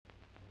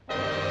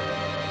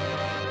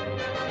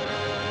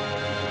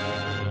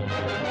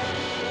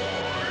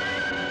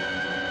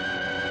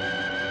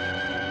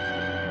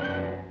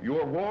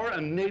our War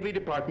and Navy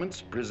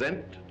departments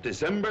present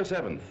December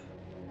 7th.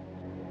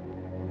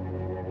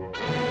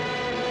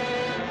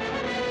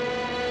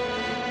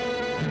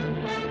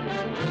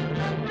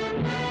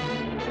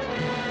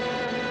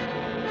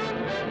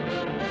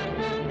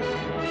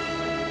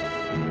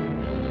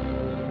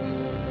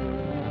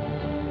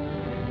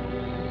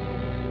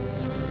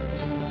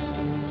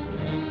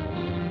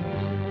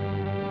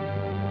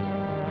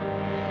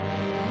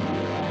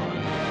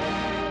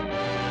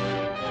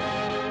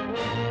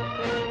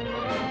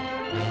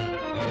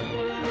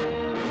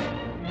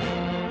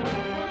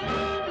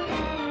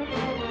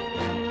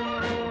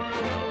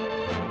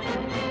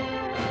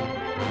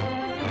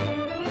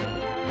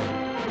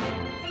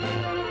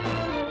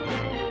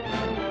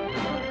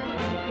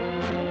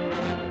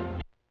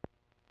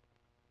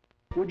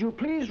 Would you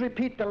please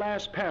repeat the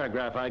last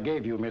paragraph I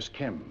gave you, Miss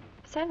Kim?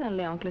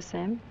 Certainly, Uncle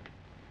Sam.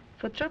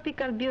 For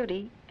tropical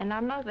beauty, and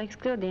I'm not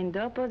excluding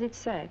the opposite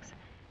sex,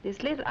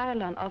 this little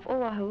island of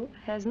Oahu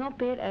has no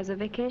peer as a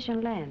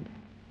vacation land.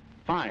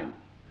 Fine.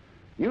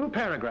 New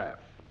paragraph.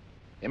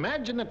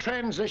 Imagine the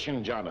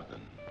transition, Jonathan.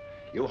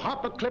 You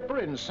hop a clipper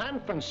in San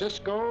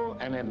Francisco,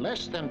 and in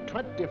less than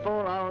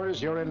 24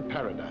 hours, you're in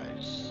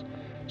paradise.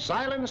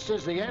 Silenced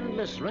is the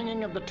endless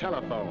ringing of the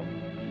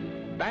telephone.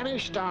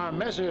 Banished are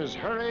Messrs.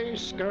 Hurry,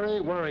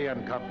 Scurry, Worry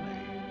and Company.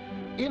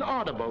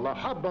 Inaudible the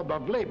hubbub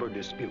of labor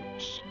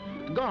disputes.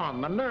 Gone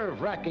the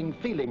nerve-wracking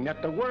feeling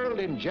that the world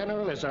in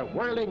general is a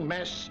whirling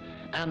mess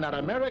and that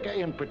America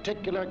in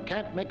particular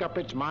can't make up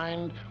its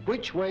mind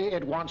which way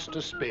it wants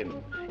to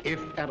spin, if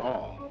at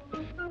all.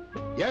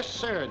 Yes,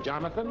 sir,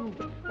 Jonathan.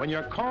 When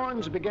your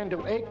corns begin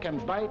to ache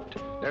and bite,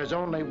 there's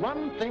only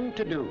one thing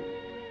to do.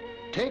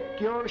 Take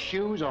your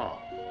shoes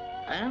off.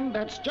 And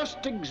that's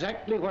just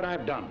exactly what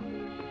I've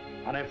done.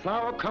 On a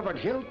flower-covered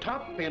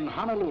hilltop in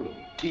Honolulu,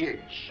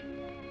 TH,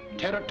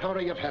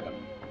 territory of heaven.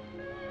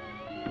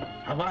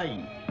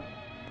 Hawaii,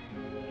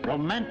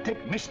 romantic,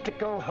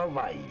 mystical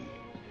Hawaii,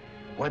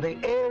 where the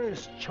air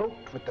is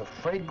choked with the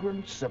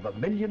fragrance of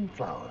 1,000,000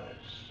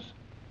 flowers.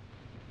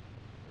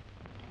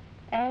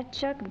 Air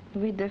choked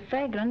with the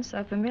fragrance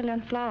of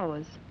 1,000,000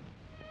 flowers.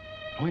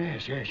 Oh,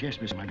 yes,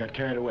 Miss. I got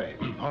carried away.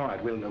 All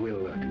right, we'll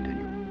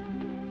continue.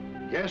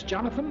 Yes,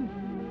 Jonathan,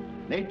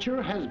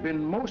 nature has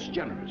been most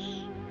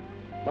generous.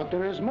 But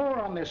there is more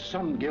on this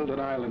sun-gilded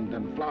island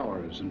than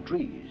flowers and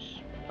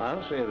trees.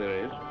 I'll say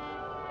there is.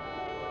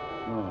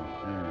 Oh,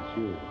 yeah, it's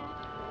you.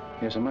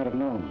 Yes, I might have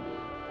known.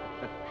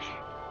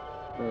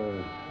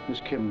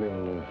 Miss Kim,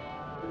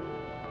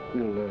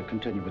 we'll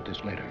continue with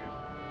this later.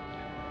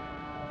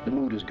 The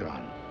mood is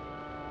gone.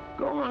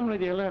 Go on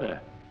with your letter.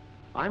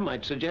 I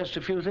might suggest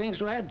a few things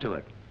to add to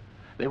it.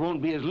 They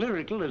won't be as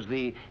lyrical as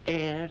the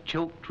air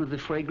choked with the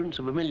fragrance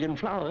of 1,000,000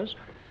 flowers,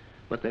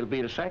 but they'll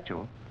be as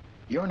factual.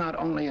 You're not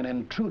only an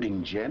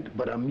intruding gent,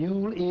 but a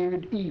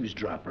mule-eared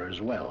eavesdropper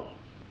as well.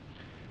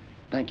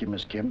 Thank you,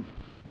 Miss Kim.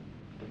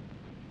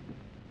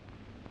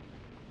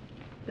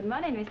 Good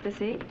morning, Mr.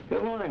 C.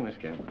 Good morning, Miss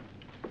Kim.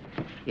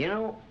 You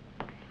know,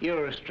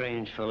 you're a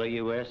strange fellow,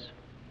 U.S.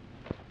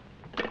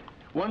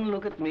 One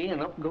look at me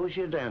and up goes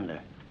your dander.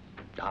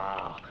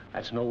 Ah,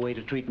 that's no way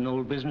to treat an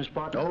old business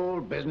partner.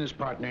 Old business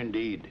partner,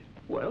 indeed.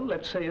 Well,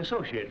 let's say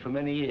associate for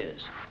many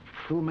years.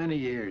 Too many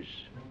years.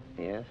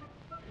 Yes.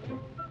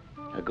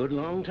 A good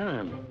long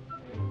time.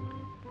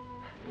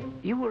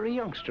 You were a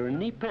youngster in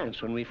knee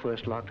pants when we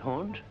first locked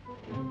horns.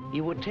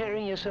 You were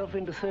tearing yourself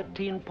into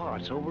 13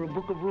 parts over a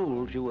book of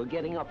rules you were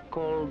getting up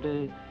called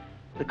the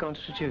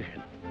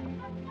Constitution.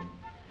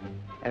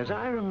 As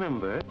I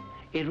remember,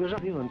 it was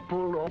up you and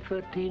pulled all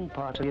 13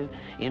 parts of you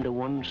into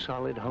one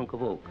solid hunk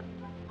of oak.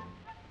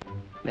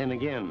 Then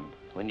again,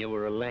 when you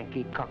were a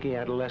lanky, cocky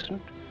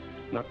adolescent,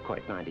 not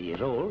quite 90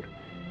 years old,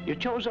 you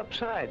chose up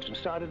sides and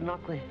started to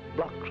knock the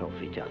blocks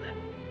off each other.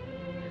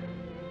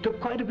 Took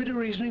quite a bit of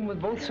reasoning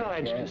with both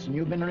sides. Yes, and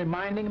you've been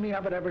reminding me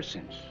of it ever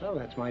since. Well,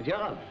 that's my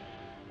job.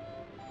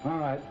 All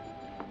right.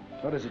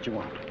 What is it you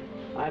want?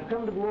 I've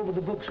come to go over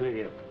the books with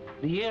you.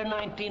 The year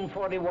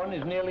 1941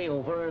 is nearly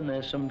over, and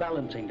there's some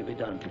balancing to be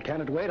done.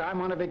 Can it wait?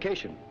 I'm on a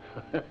vacation.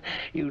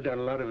 You've done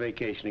a lot of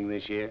vacationing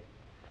this year.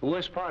 The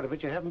worst part of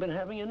it, you haven't been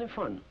having any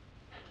fun.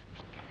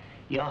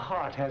 Your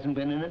heart hasn't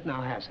been in it,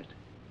 now has it?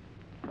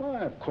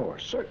 Why, of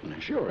course, certainly,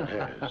 sure it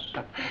has.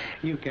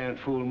 You can't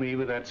fool me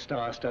with that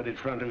star-studded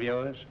front of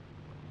yours.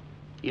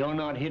 You're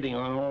not hitting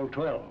on all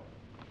 12.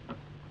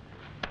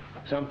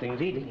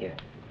 Something's eating you,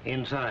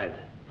 inside.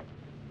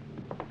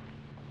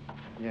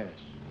 Yes.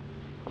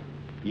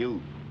 You.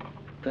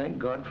 Thank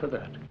God for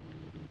that.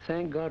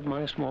 Thank God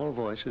my small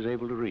voice is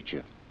able to reach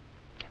you.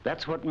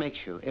 That's what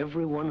makes you,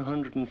 every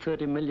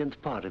 130 millionth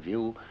part of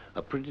you,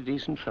 a pretty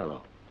decent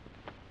fellow.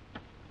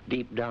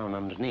 Deep down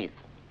underneath.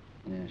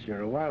 Yes,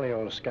 you're a wily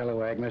old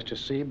scalawag, Mr.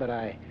 C, but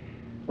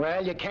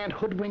well, you can't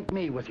hoodwink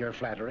me with your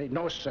flattery.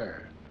 No,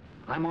 sir.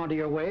 I'm onto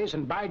your ways,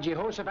 and by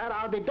Jehoshaphat,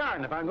 I'll be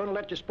darned if I'm going to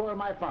let you spoil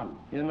my fun.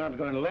 You're not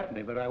going to let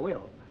me, but I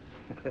will.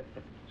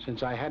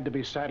 Since I had to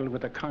be saddled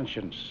with a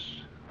conscience,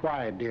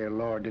 why, dear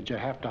Lord, did you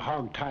have to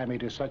hog-tie me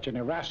to such an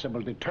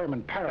irascible,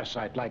 determined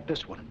parasite like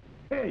this one?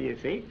 There, you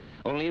see.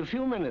 Only a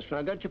few minutes, and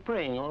I got you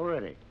praying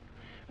already.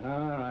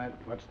 All right,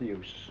 what's the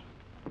use?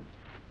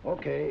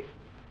 Okay,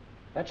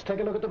 let's take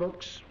a look at the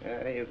books.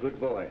 Yeah, you're a good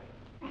boy.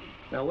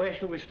 Now, where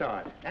shall we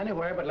start?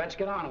 Anywhere, but let's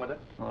get on with it.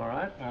 All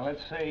right, now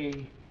let's say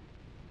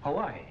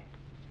Hawaii.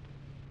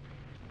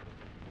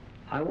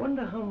 I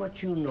wonder how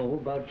much you know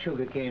about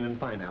sugarcane and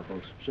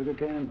pineapples.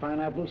 Sugarcane and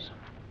pineapples?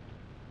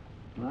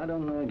 Well, I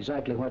don't know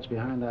exactly what's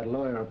behind that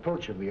lawyer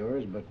approach of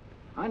yours, but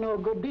I know a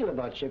good deal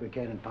about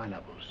sugarcane and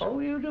pineapples. Oh,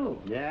 you do?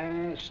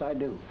 Yes, I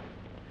do.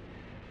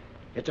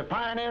 It's a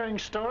pioneering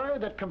story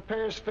that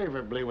compares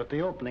favorably with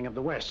the opening of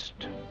the West.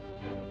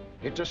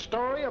 It's a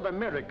story of a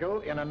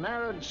miracle in an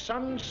arid,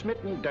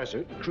 sun-smitten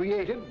desert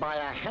created by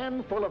a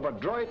handful of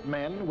adroit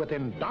men with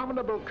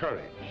indomitable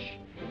courage.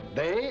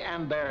 They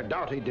and their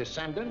doughty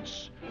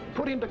descendants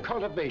put into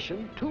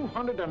cultivation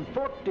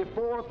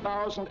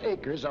 244,000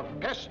 acres of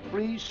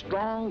pest-free,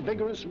 strong,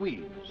 vigorous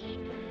weeds,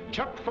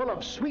 chock full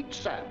of sweet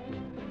sap,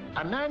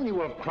 an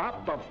annual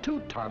crop of 2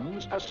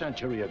 tons a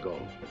century ago,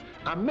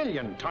 1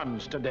 million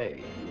tons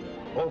today,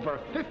 over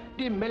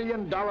 $50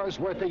 million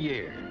worth a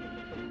year.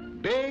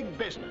 Big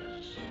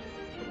business.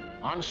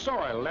 On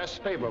soil less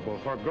favorable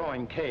for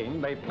growing cane,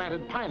 they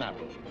planted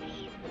pineapples.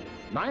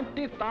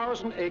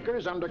 90,000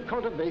 acres under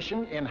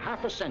cultivation in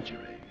half a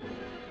century.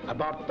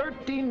 About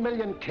 13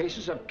 million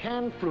cases of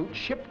canned fruit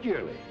shipped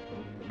yearly.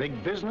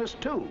 Big business,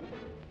 too.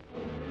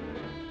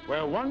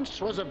 Where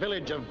once was a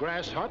village of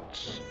grass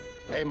huts,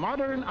 a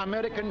modern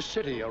American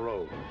city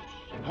arose.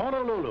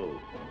 Honolulu,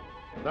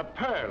 the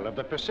pearl of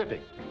the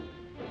Pacific.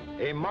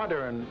 A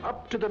modern,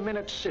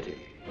 up-to-the-minute city.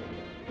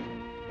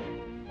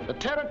 The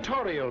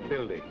territorial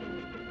building,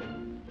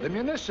 the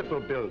municipal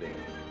building,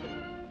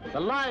 the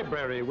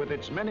library with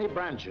its many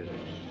branches,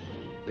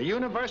 the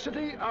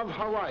University of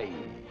Hawaii,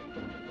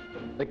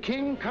 the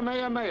King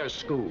Kamehameha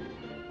School,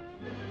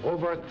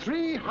 over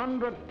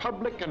 300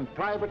 public and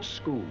private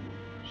schools,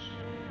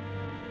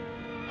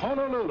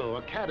 Honolulu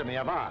Academy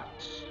of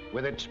Arts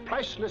with its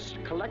priceless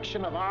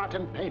collection of art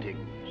and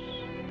paintings,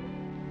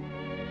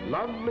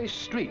 lovely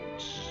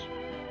streets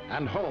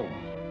and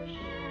homes.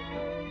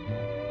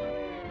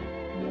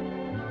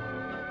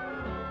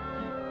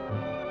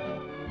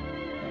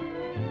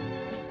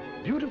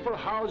 Beautiful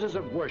houses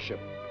of worship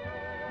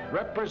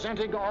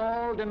representing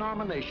all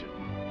denominations.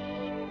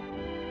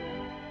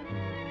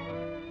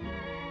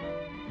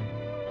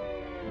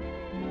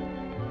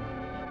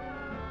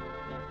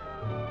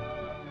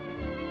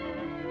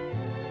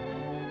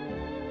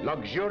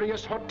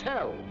 Luxurious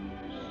hotels,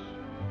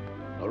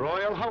 the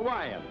Royal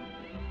Hawaiian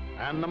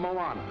and the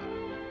Moana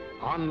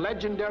on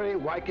legendary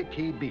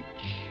Waikiki Beach,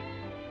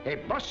 a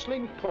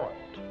bustling port,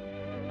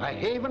 a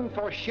haven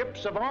for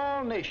ships of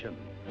all nations,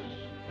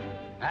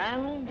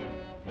 and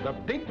the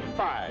Big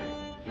Five,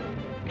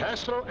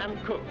 Castle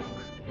and Cook,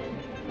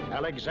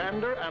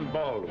 Alexander and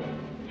Baldwin,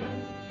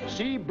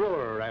 C.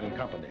 Brewer and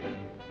Company,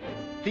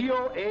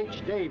 Theo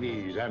H.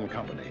 Davies and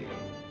Company,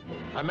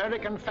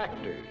 American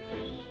Factors,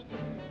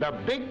 the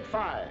Big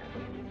Five,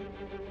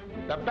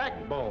 the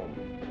backbone,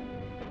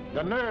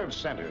 the nerve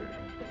center,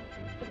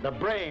 the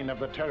brain of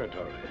the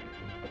territory,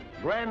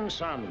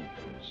 grandsons,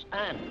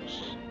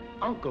 aunts,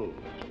 uncles,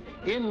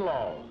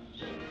 in-laws,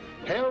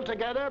 held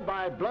together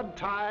by blood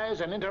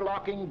ties and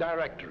interlocking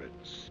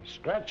directorates.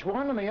 Scratch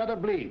one and the other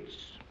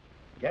bleeds.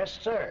 Yes,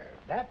 sir.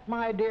 That,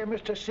 my dear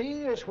Mr.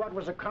 C, is what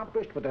was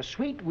accomplished with a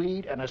sweet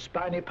weed and a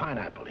spiny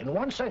pineapple in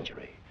 1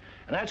 century.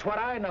 And that's what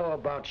I know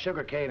about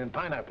sugarcane and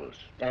pineapples.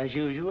 As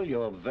usual,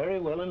 you're very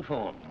well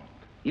informed.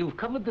 You've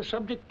covered the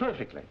subject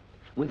perfectly,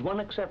 with one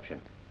exception,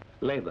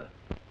 labor.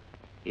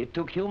 It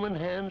took human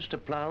hands to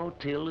plow,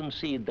 till, and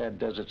seed that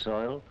desert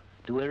soil,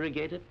 to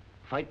irrigate it,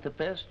 fight the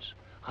pests,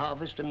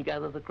 harvest and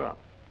gather the crop.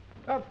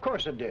 Of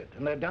course it did,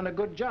 and they've done a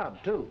good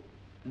job, too.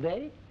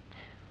 They?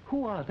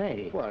 Who are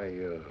they? Why,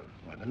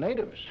 the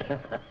natives.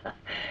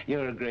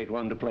 You're a great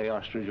one to play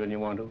ostrich when you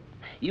want to.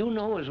 You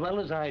know as well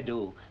as I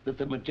do that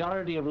the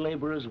majority of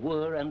laborers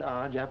were and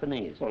are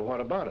Japanese. Well,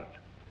 what about it?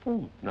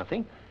 Oh,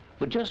 nothing.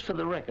 But just for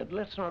the record,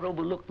 let's not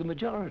overlook the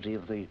majority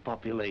of the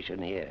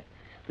population here,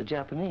 the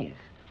Japanese.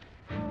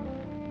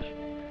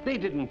 They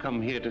didn't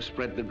come here to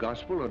spread the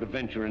gospel or to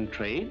venture in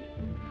trade.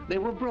 They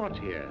were brought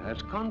here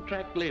as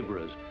contract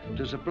laborers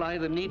to supply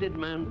the needed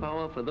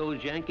manpower for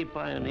those Yankee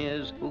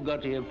pioneers who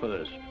got here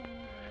first.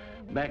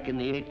 Back in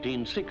the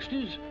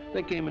 1860s,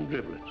 they came in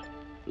driblets.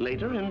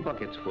 Later, in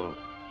buckets full.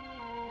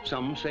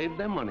 Some saved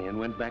their money and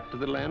went back to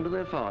the land of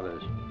their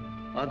fathers.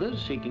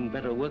 Others, seeking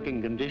better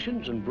working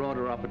conditions and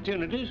broader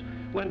opportunities,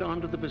 went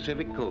on to the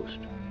Pacific coast.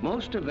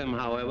 Most of them,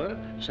 however,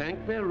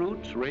 sank their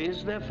roots,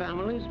 raised their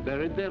families,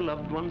 buried their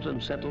loved ones,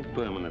 and settled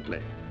permanently.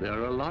 There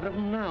are a lot of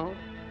them now,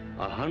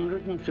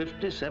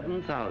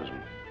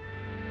 157,000.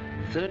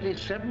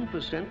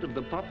 37% of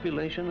the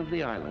population of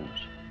the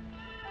islands.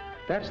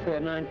 That's their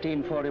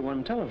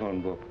 1941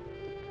 telephone book,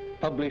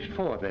 published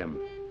for them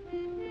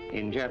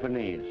in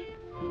Japanese.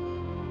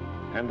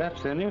 And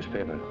that's their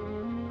newspaper,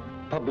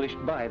 published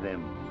by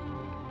them.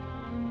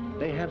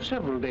 They have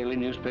several daily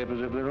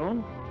newspapers of their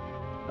own,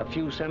 a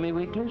few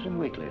semi-weeklies and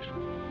weeklies.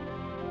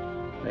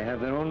 They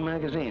have their own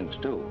magazines,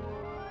 too.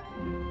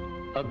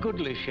 A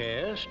goodly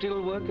share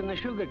still work in the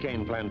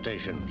sugarcane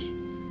plantations.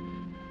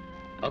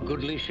 A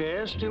goodly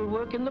share still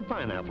work in the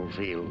pineapple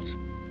fields.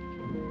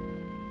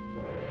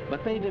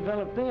 But they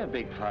developed their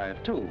big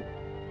five, too.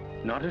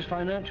 Not as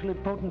financially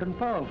potent and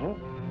powerful,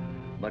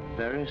 but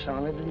very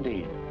solid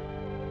indeed.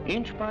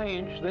 Inch by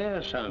inch,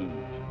 their sons,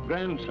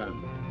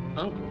 grandsons,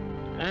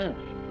 uncles, aunts,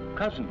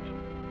 cousins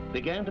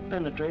began to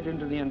penetrate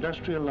into the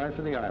industrial life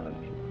of the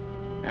islands.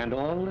 And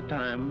all the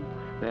time,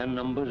 their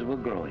numbers were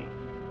growing.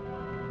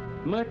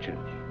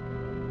 Merchants,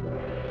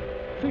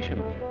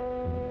 fishermen,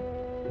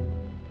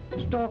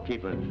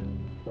 storekeepers,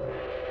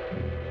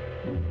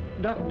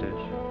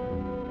 doctors,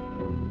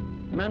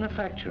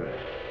 manufacturers,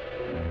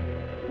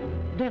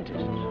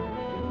 dentists,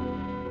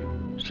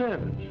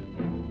 servants,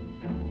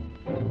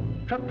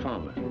 truck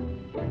farmers,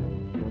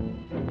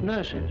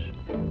 nurses,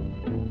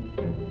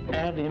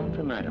 ad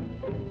infinitum.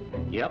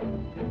 Yep,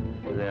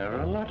 there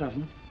are a lot of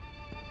them.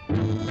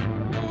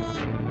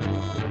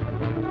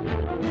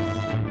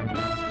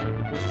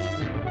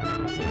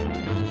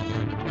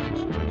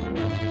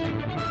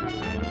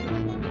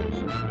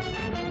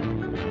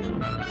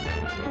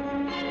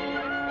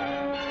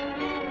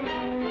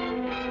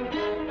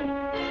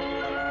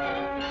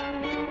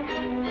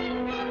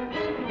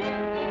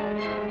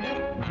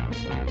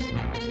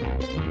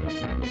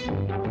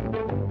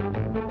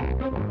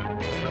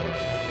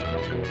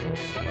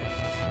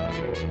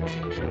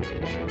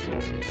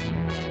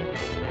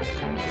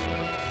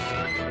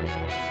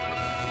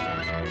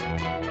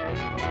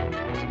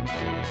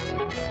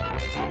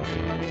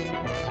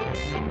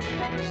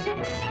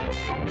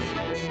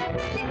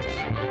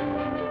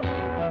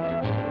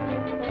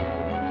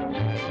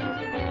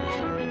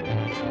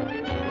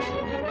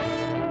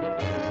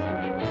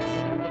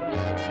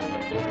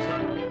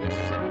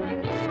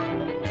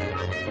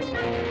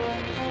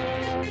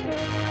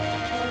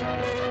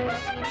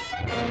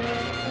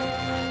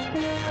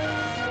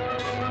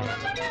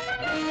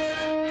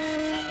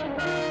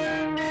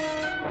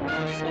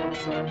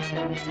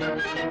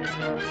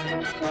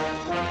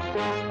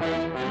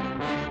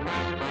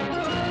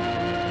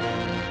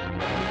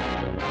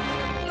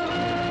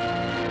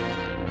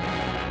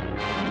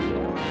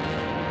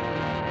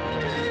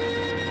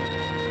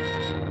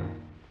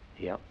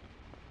 Yep,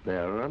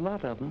 there are a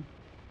lot of them.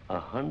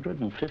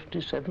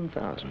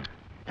 157,000.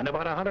 And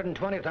about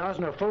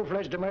 120,000 are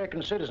full-fledged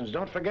American citizens.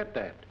 Don't forget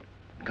that.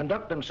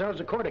 Conduct themselves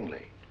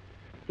accordingly.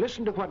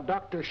 Listen to what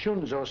Dr.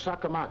 Shunzo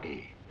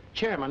Sakamaki,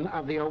 chairman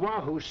of the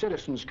Oahu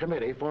Citizens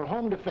Committee for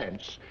Home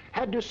Defense,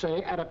 had to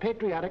say at a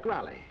patriotic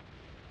rally.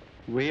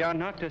 We are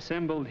not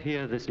assembled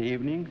here this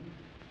evening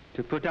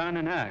to put on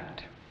an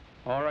act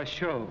or a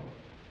show.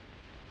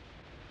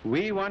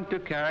 We want to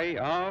carry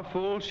our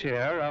full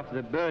share of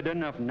the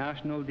burden of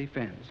national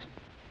defense.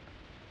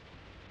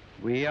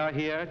 We are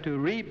here to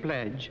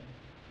repledge,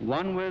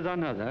 one with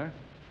another,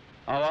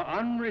 our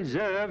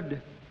unreserved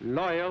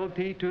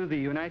loyalty to the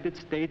United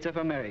States of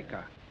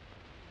America.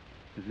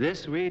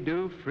 This we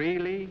do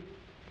freely,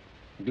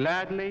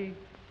 gladly,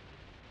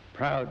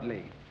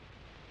 proudly.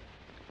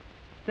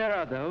 There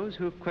are those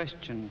who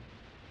question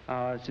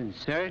our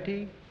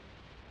sincerity,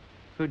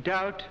 who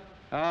doubt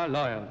our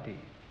loyalty.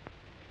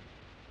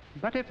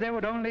 But if they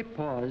would only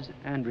pause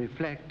and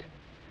reflect,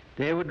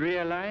 they would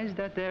realize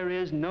that there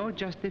is no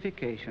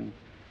justification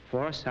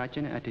for such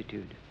an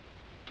attitude.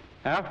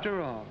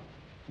 After all,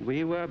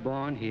 we were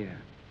born here.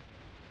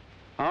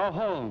 Our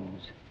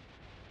homes,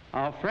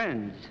 our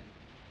friends,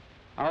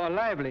 our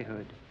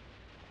livelihood,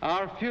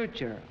 our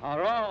future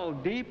are all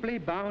deeply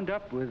bound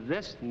up with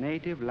this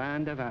native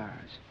land of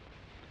ours.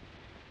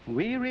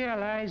 We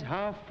realize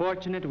how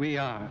fortunate we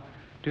are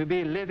to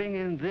be living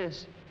in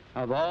this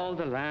of all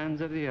the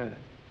lands of the earth,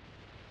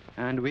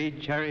 and we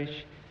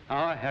cherish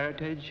our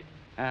heritage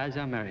as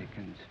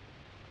Americans.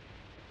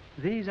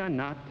 These are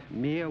not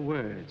mere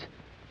words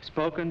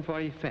spoken for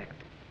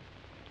effect,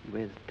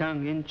 with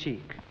tongue in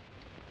cheek.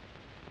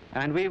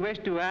 And we wish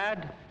to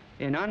add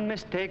in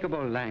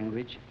unmistakable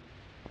language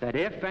that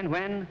if and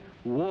when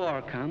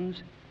war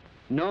comes,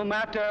 no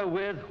matter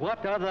with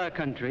what other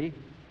country,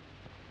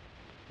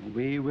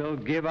 we will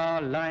give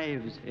our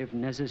lives, if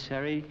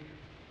necessary,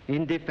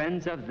 in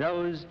defense of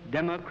those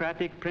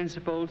democratic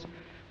principles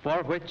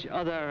for which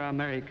other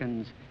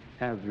Americans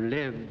have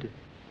lived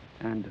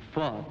and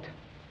fought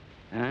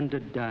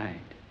and died.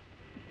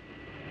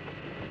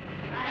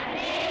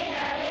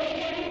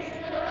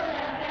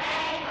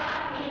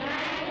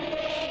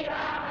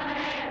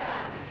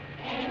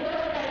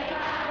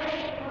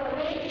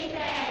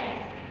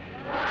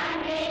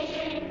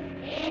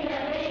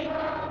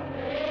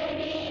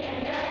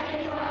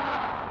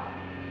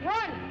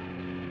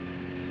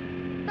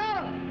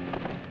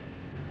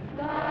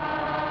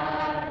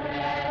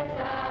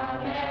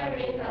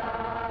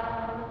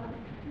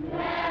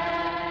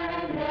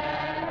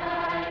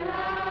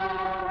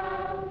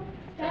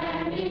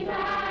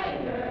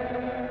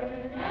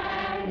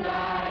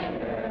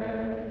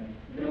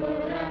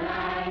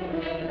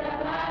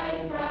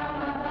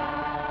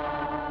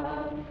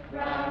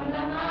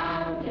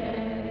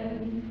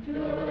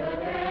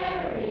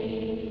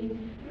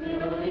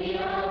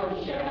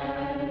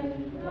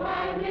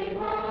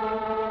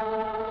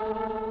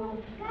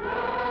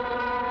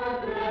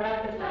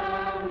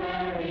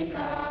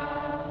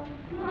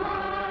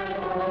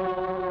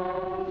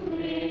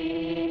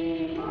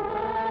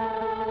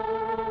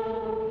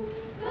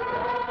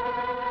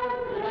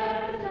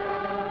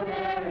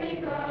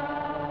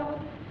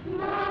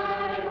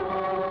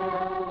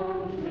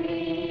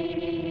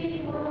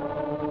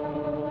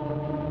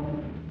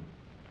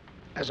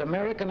 as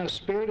American a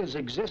spirit as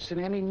exists in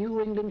any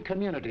New England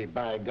community,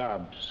 by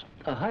gobs.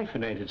 A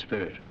hyphenated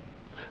spirit.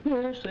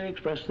 Yes, they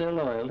express their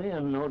loyalty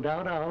and no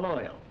doubt are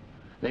loyal.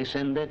 They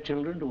send their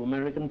children to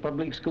American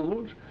public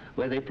schools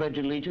where they pledge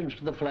allegiance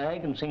to the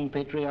flag and sing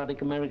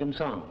patriotic American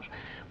songs.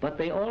 But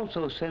they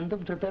also send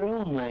them to their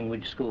own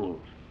language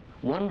schools,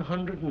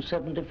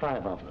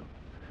 175 of them,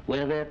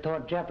 where they're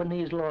taught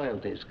Japanese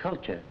loyalties,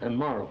 culture, and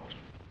morals.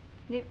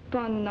 日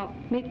本の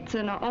3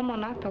つの主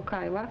な都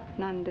会は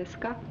何です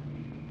か？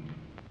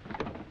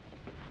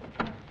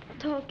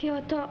東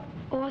京と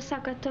大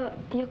阪と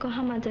横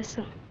浜です。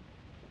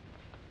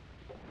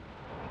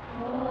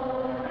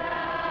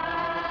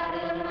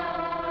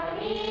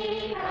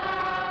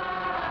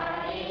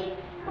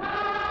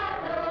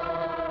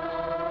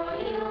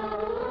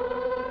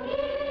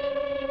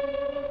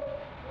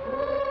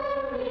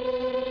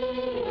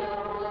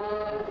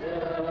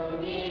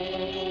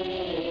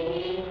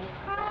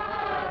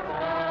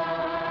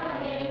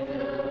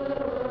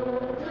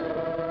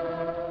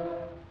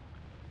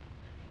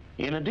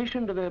In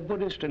addition to their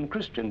Buddhist and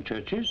Christian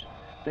churches,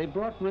 they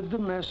brought with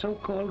them their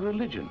so-called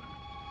religion,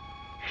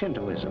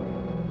 Shintoism,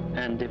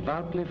 and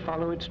devoutly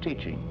follow its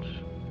teachings.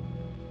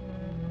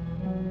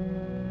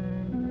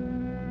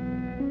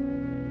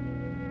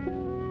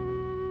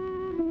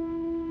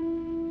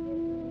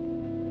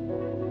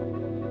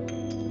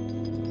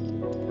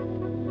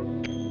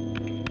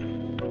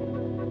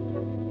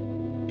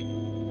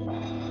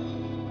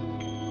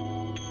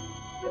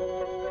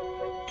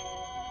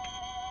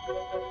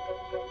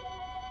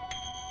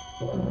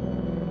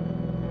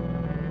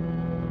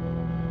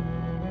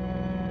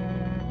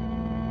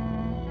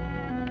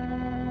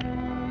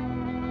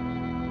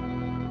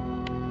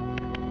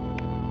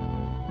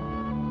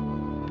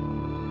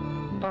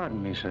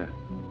 Pardon me, sir.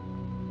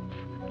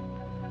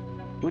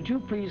 Would you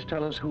please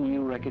tell us whom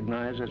you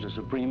recognize as a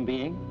supreme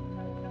being,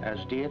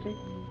 as deity?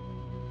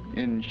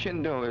 In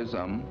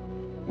Shintoism,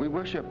 we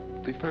worship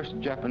the first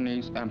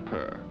Japanese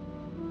emperor,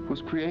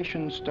 whose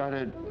creation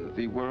started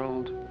the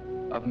world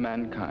of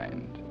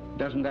mankind.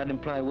 Doesn't that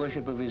imply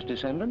worship of his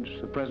descendants,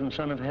 the present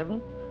son of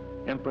heaven,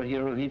 Emperor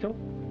Hirohito?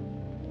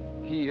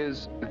 He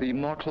is the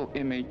mortal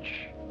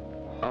image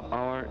of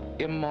our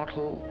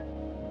immortal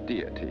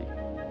deity.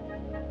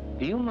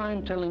 Do you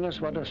mind telling us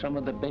what are some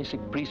of the basic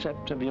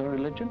precepts of your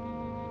religion?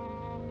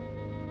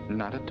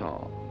 Not at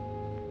all.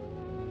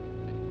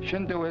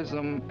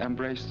 Shintoism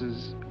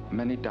embraces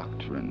many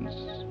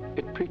doctrines.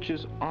 It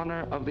preaches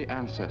honor of the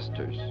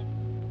ancestors,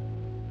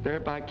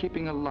 thereby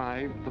keeping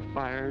alive the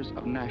fires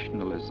of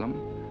nationalism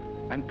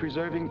and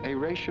preserving a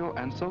racial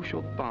and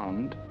social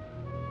bond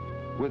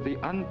with the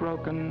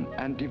unbroken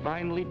and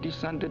divinely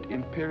descended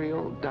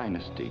imperial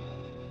dynasty.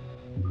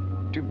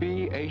 To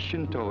be a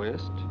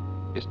Shintoist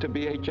is to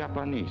be a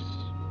Japanese.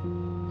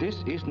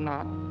 This is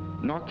not,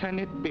 nor can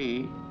it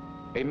be,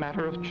 a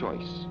matter of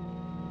choice.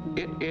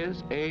 It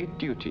is a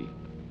duty.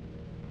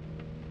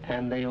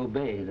 And they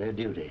obey their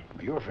duty.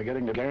 You're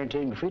forgetting the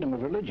guaranteeing freedom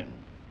of religion.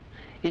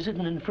 Is it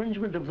an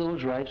infringement of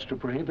those rights to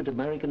prohibit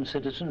American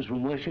citizens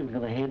from worshiping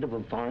the head of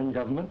a foreign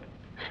government?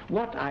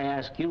 What, I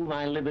ask you,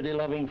 my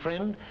liberty-loving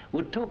friend,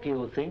 would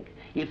Tokyo think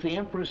if the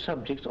emperor's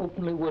subjects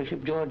openly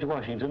worship George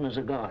Washington as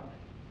a god?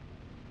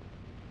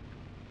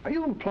 Are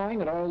you implying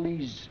that all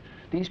these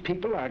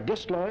people are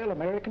disloyal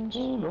Americans?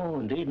 Oh, no,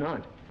 indeed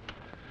not.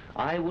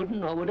 I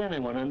wouldn't, nor would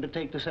anyone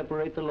undertake to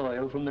separate the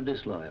loyal from the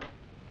disloyal.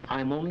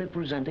 I'm only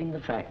presenting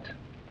the fact.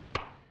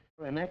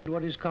 Enact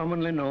what is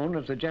commonly known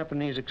as the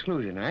Japanese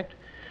Exclusion Act,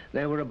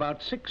 there were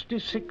about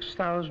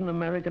 66,000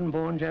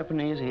 American-born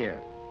Japanese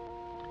here.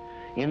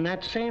 In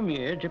that same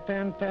year,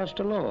 Japan passed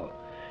a law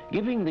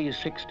giving these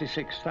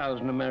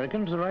 66,000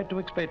 Americans the right to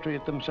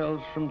expatriate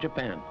themselves from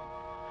Japan.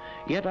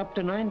 Yet up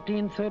to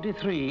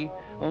 1933,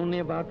 only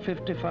about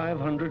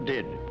 5,500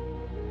 did.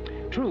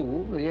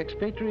 True, the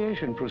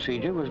expatriation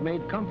procedure was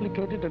made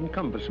complicated and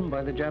cumbersome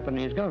by the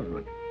Japanese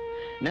government.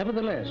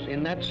 Nevertheless,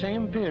 in that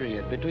same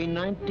period, between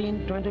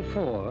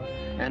 1924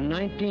 and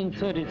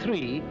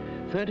 1933,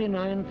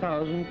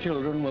 39,000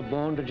 children were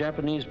born to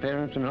Japanese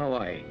parents in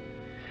Hawaii.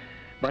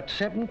 But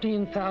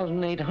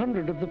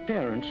 17,800 of the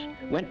parents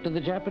went to the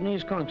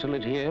Japanese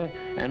consulate here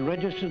and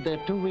registered their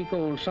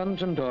 2-week-old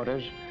sons and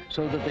daughters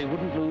so that they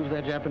wouldn't lose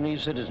their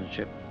Japanese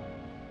citizenship.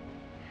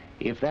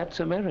 If that's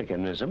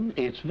Americanism,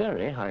 it's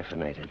very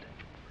hyphenated.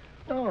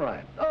 All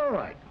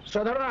right.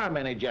 So there are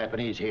many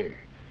Japanese here,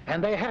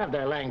 and they have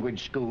their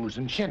language schools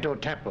and Shinto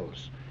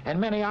temples, and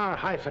many are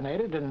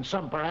hyphenated and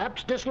some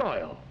perhaps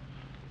disloyal.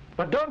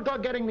 But don't go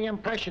getting the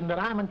impression that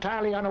I'm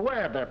entirely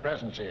unaware of their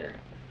presence here.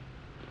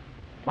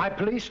 My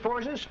police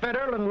forces,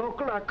 federal and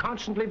local, are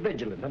constantly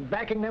vigilant, and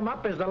backing them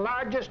up is the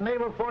largest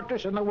naval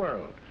fortress in the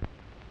world.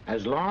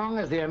 As long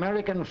as the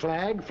American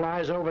flag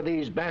flies over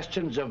these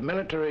bastions of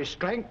military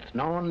strength,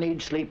 no one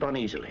need sleep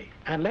uneasily.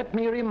 And let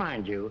me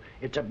remind you,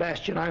 it's a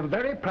bastion I'm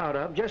very proud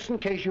of, just in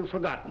case you've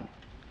forgotten.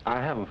 I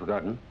haven't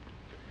forgotten,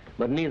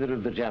 but neither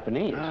have the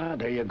Japanese. Ah,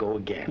 there you go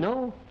again.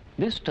 No,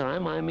 this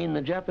time I mean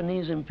the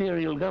Japanese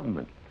imperial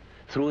government,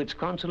 through its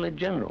consulate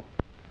general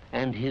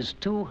and his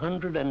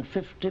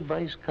 250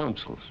 vice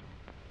consuls.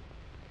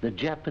 the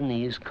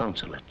Japanese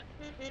consulate,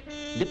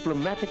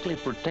 diplomatically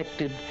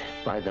protected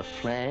by the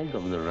flag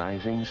of the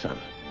rising sun.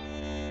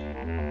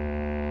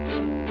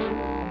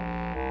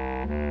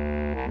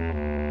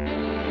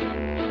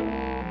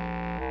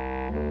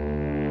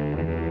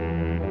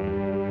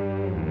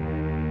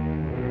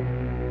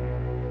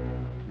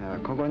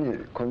ここに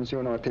今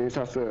週の偵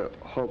察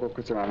報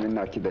告書がみん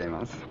な来てい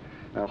ます。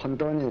本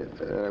当に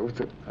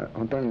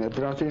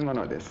珍しいも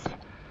のです。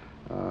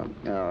ポ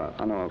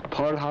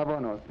ールハーバー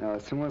の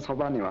すぐそ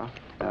ばには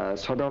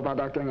書道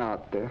畑があ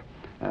って、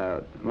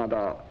ま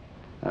だ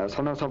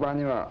そのそば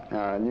に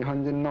は日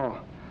本人の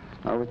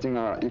うち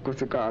がいく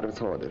つかある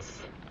そうで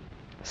す。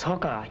そう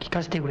か、聞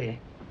かせてく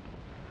れ。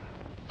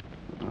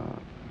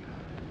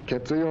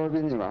月曜日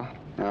には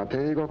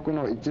帝国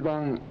の一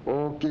番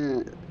大きい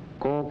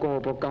航空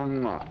母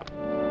艦が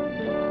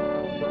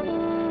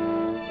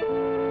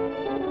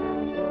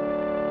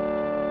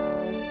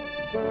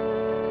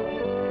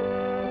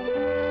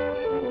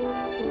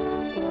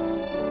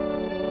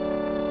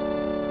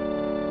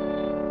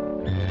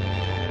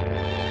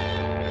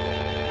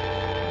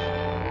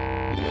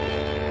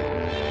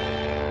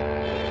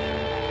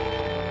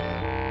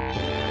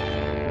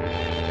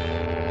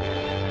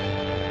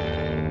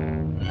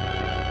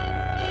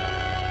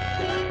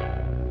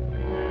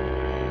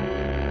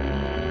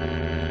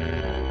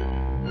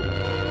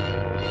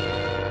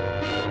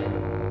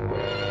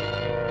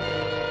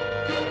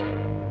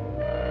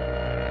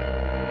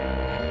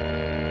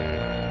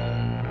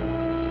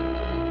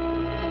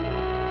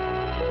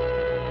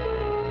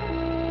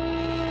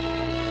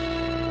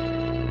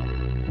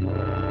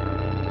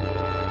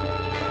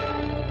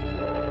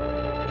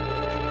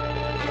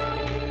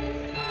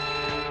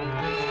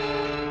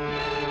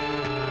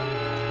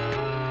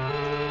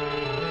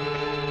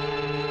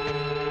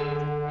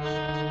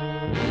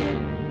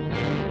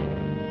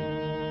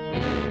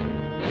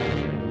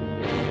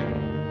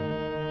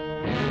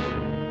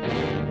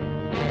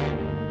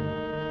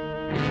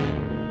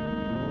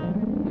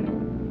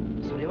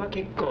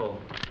結構。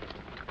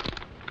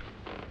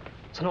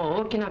その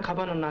大きなカ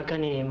バンの中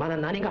にまだ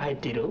何が入っ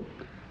ている？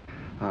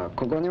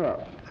ここには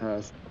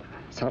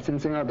写真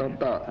師が撮っ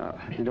た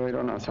いろい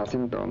ろな写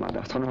真とま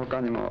だその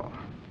他にも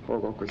報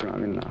告書が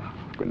みんな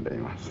含んでい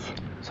ます。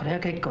それは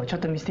結構。ちょっ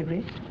と見せてく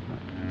れ。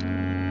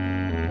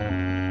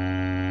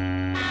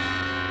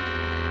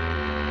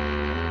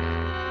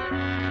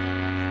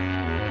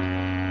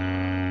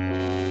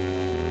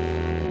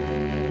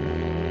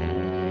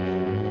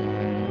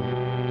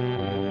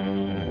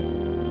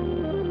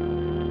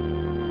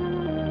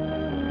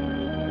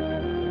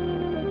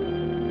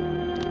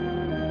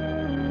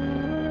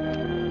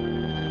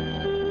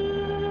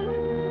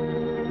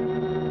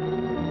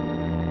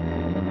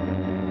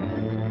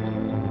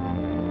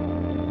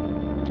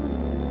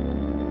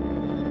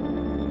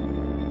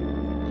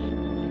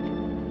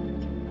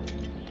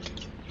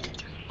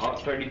Out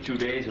 32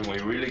 days and we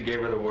really gave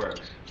her the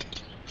works.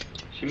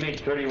 She made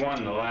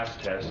 31 the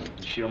last test,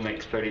 and she'll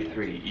make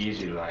 33,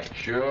 easy like.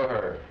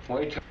 Sure.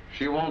 Wait till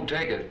she won't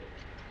take it.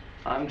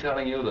 I'm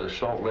telling you, the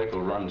Salt Lake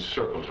will run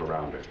circles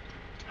around her.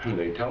 And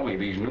they tell me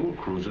these new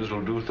cruises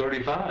will do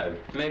 35.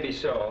 Maybe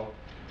so.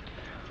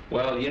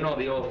 Well, you know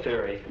the old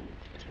theory.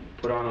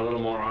 Put on a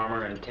little more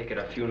armor and take it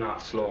a few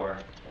knots slower.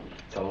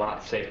 It's a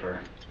lot safer.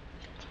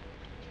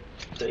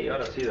 Say, you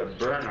ought to see the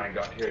burn I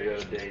got here the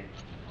other day.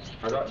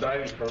 I was out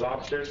diving for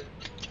lobsters.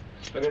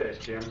 Look at this,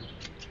 Jim.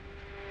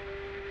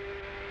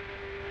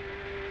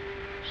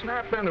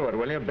 Snap into it,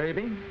 will you,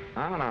 baby?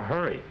 I'm in a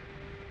hurry.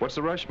 What's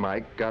the rush,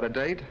 Mike? Got a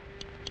date?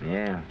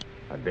 Yeah,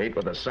 a date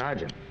with a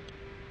sergeant.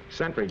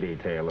 Sentry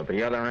detail at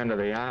the other end of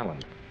the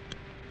island.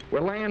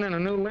 We're laying in a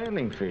new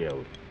landing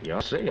field.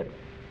 You'll see it.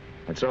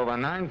 It's over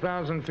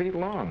 9,000 feet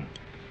long.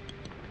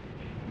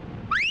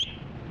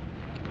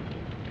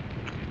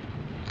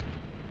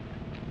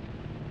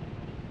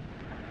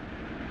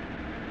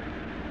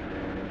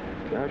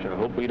 Gosh, I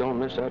hope we don't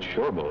miss that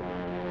shore boat.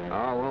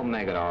 Oh, we'll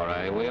make it all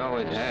right. We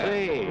always have.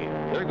 Hey,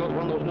 there goes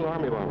one of those new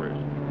Army bombers.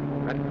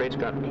 That crate's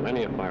got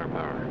plenty of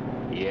firepower.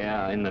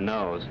 Yeah, in the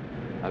nose.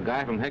 A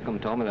guy from Hickam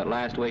told me that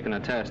last week in a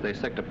test they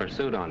sicked a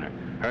pursuit on her.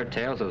 Her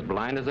tail's as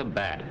blind as a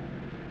bat.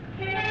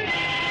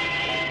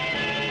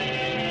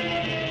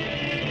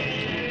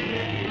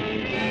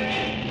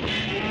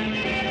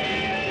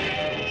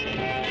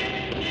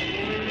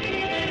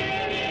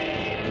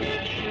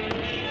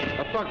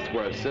 A buck's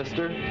worth,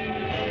 sister.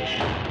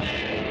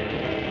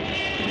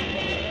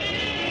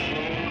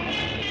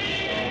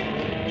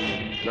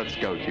 Let's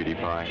go, cutie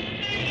pie.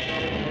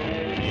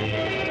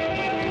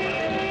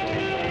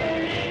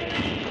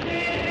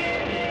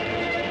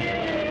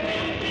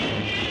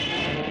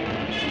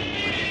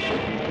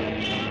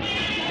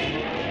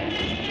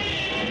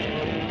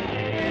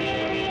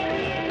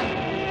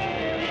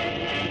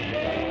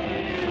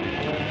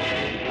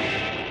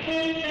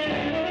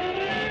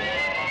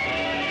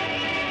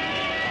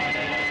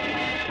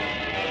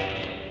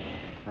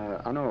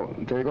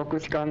帝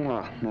国士官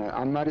は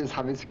あんまり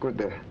寂しく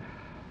て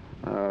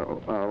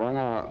我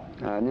が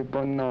日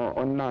本の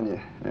女に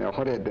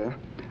惚れて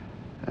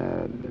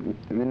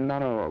みんな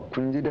の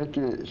軍事的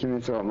秘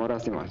密を漏ら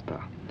しました。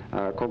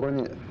ここ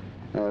に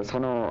そ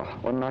の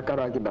女か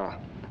ら来た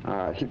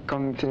ヒッコ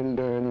ンフィール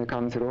ドに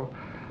関する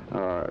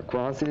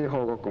詳しい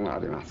報告があ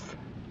ります。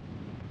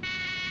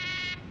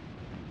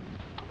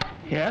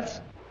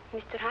Yes?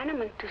 Mr.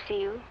 Heinemann to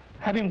see you.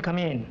 Have him come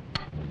in.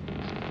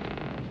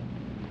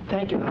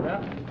 Thank you,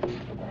 Hada.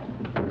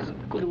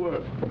 Good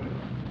work.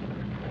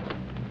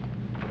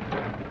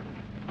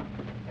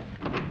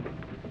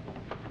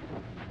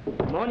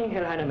 Morning,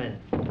 Herr Heinemann.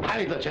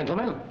 Hi there,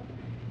 gentlemen.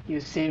 You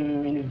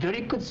seem in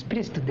very good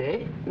spirits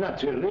today.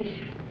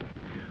 Naturally.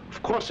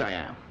 Of course I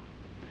am.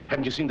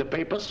 Haven't you seen the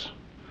papers?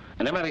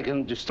 An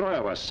American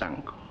destroyer was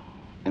sunk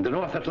in the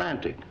North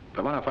Atlantic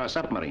by one of our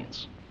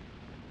submarines.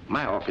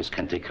 My office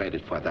can take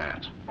credit for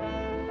that.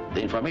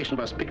 The information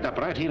was picked up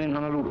right here in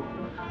Honolulu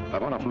by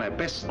one of my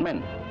best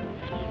men.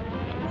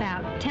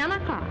 About 10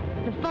 o'clock,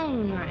 the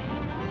phone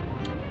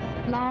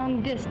rang.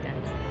 Long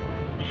distance.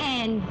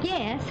 And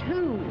guess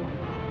who?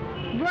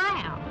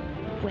 Ralph.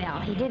 Well,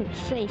 he didn't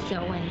say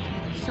so in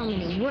so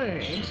many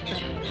words,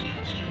 but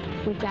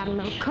we've got a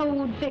little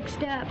code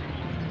fixed up.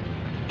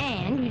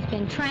 And he's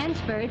been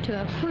transferred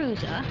to a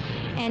cruiser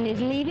and is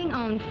leaving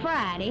on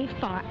Friday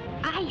for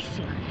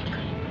Iceland.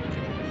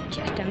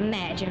 Just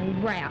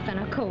imagine Ralph in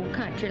a cold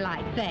country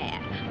like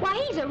that.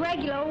 Why, he's a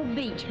regular old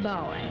beach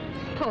boy.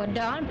 Poor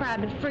darling,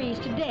 probably freeze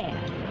to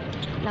death.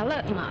 Now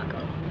look,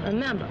 Marco,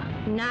 remember,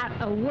 not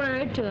a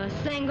word to a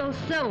single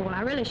soul.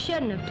 I really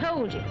shouldn't have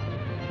told you.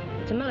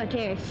 It's a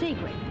military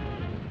secret.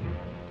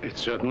 It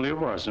certainly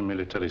was a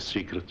military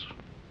secret.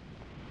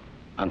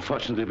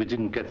 Unfortunately, we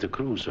didn't get the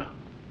cruiser.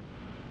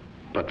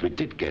 But we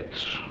did get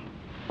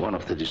one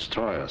of the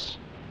destroyers.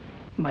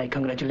 My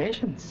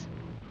congratulations.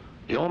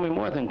 You owe me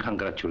more than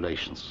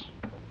congratulations.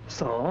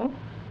 So?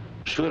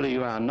 Surely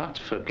you are not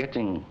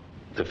forgetting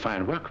the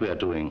fine work we are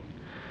doing,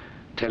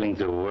 telling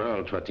the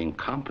world what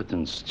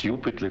incompetent,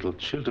 stupid little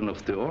children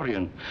of the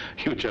Orient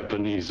you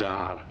Japanese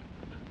are.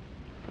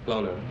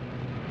 Lona,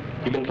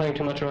 you've been playing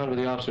too much around with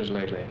the officers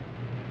lately.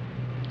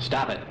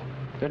 Stop it.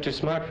 They're too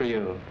smart for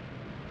you.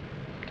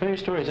 Tell your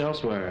stories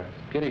elsewhere.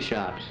 Kiddie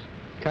shops,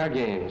 card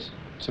games,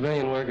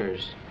 civilian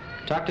workers.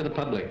 Talk to the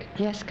public.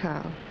 Yes,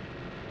 Carl.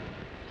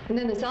 And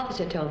then this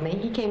officer told me,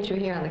 he came through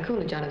here on the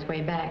Coolidge on his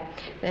way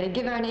back, that he'd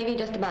give our Navy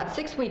just about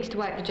 6 weeks to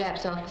wipe the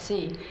Japs off the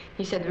sea.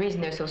 He said the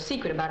reason they're so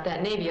secret about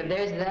that Navy of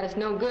theirs is that it's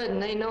no good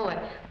and they know it.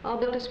 All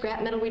built of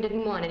scrap metal we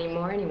didn't want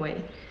anymore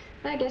anyway.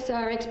 I guess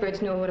our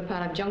experts know what a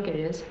pile of junk it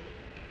is.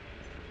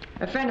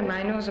 A friend of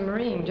mine knows a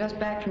Marine just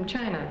back from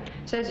China.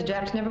 Says the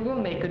Japs never will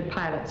make good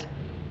pilots.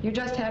 You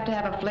just have to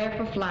have a flair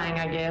for flying,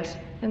 I guess,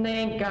 and they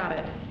ain't got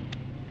it.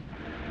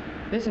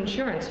 This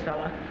insurance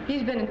fella,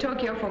 he's been in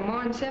Tokyo for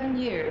more than 7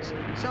 years.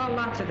 Saw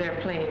lots of their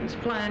planes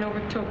flying over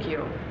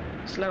Tokyo.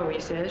 Slow, he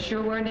says,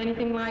 sure weren't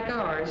anything like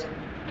ours.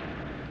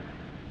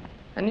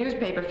 A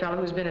newspaper fellow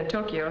who's been in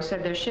Tokyo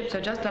said their ships are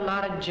just a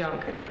lot of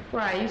junk.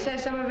 Why, he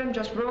says some of them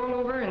just roll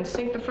over and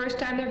sink the first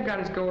time their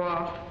guns go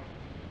off.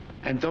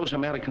 And those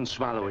Americans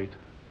swallow it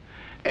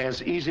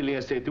as easily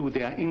as they do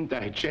their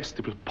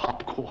indigestible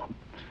popcorn.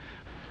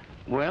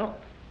 Well,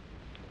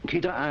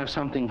 Kita, I have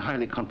something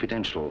highly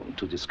confidential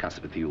to discuss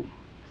with you.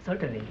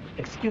 Certainly.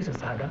 Excuse us,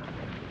 Hada.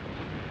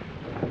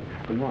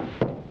 Good morning.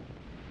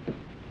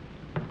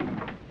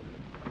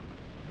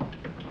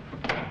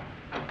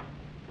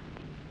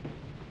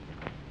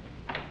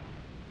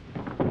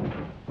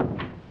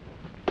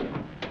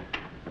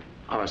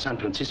 Our San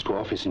Francisco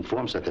office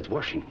informs us that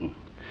Washington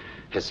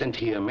has sent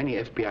here many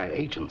FBI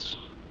agents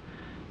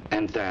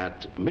and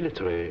that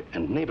military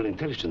and naval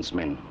intelligence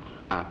men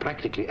are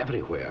practically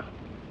everywhere.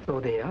 So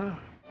they are.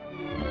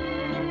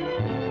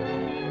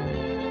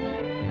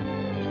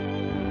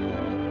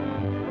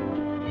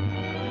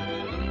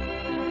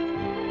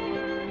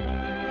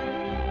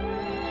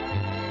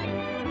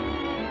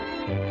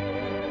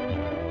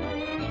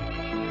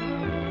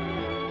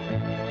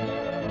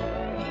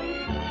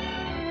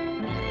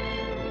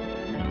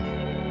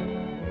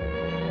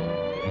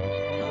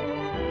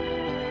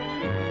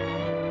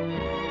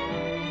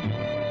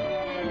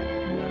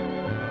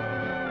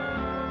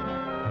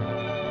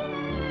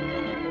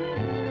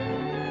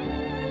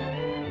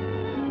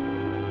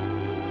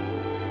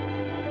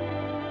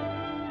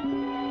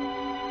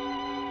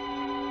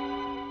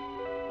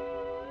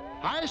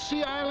 I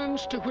see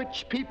islands to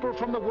which people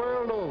from the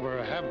world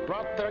over have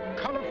brought their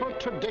colorful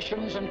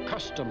traditions and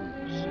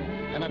customs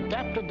and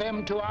adapted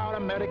them to our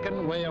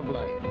American way of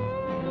life.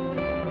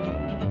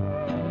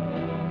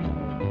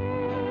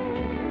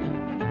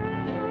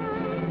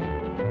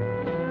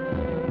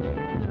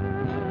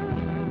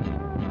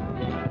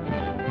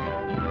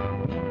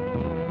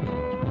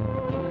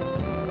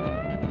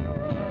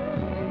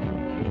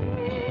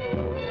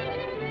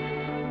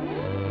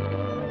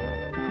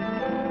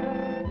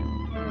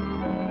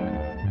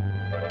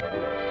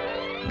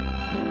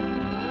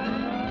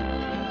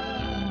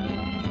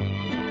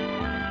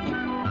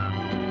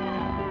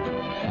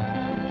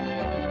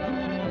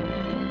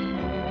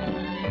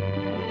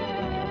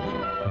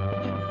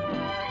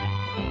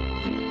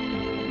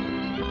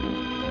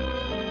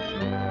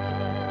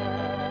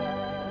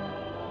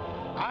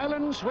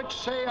 Signs which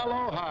say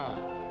aloha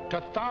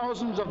to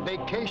thousands of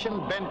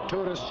vacation-bent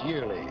tourists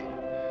yearly.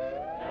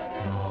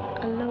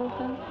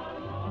 Aloha.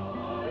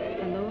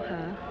 Aloha.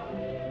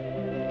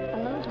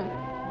 Aloha.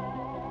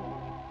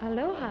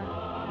 Aloha.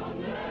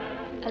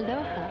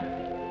 Aloha.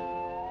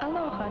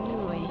 Aloha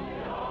nui.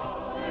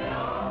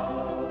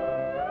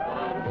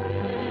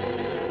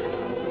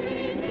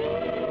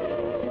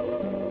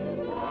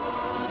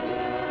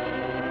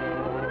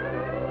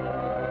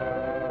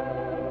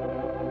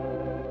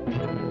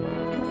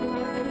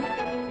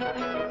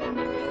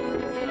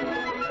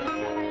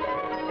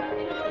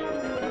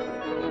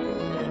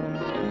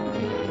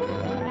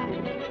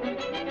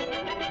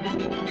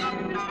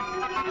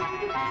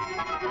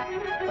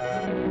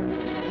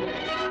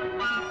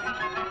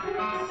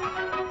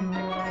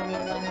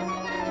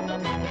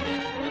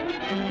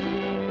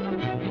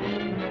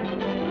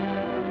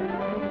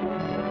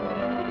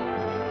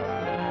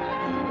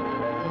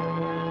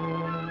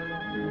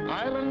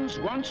 Islands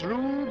once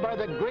ruled by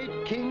the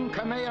great King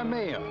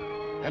Kamehameha,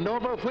 and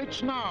over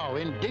which now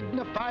in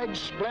dignified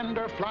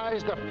splendor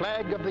flies the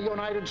flag of the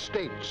United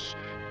States.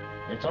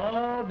 It's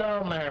all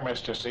down there,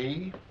 Mr.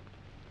 C,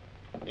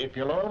 if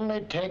you'll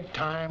only take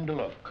time to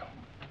look.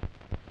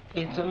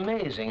 It's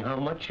amazing how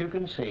much you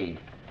can see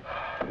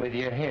with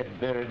your head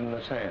buried in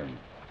the sand.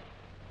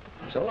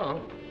 So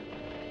long.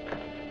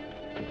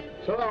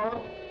 So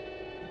long.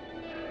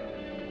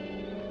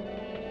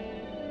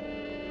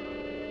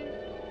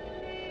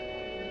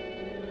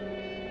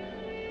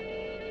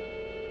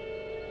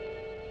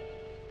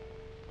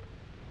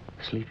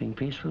 Sleeping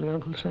peacefully,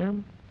 Uncle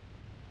Sam?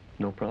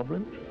 No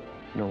problems?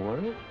 No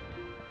worries?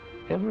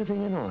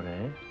 Everything in order,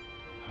 eh?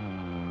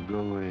 Go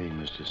away,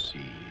 Mr. C.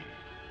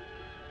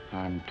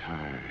 I'm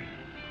tired.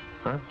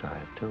 I'm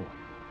tired, too.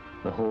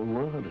 The whole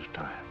world is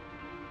tired.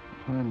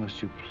 Why must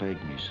you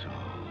plague me so?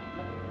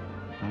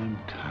 I'm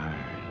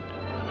tired.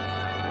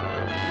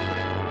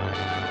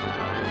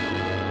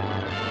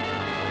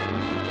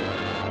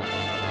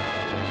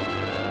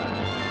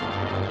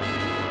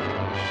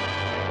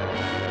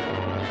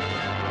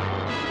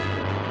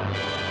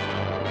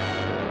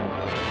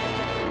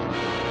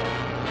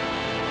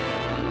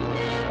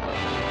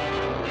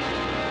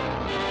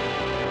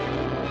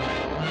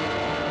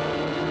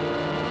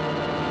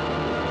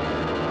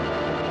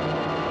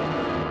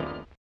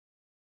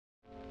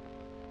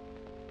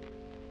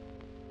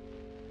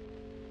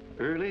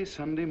 Early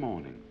Sunday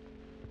morning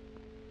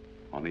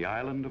on the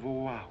island of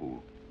Oahu.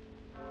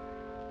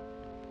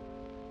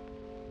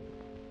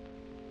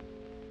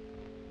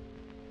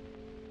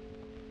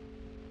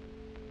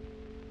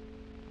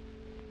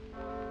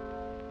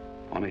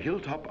 On a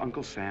hilltop,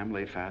 Uncle Sam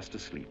lay fast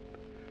asleep,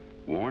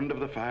 warned of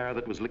the fire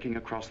that was licking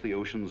across the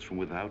oceans from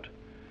without,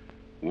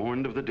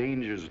 warned of the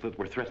dangers that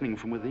were threatening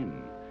from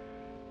within,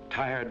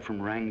 tired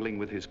from wrangling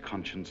with his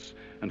conscience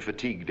and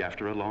fatigued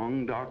after a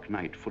long, dark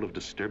night full of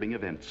disturbing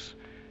events,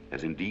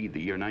 as indeed the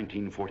year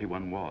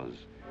 1941 was.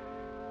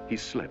 He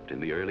slept in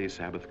the early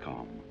Sabbath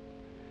calm.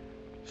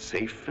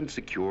 Safe and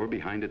secure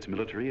behind its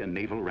military and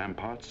naval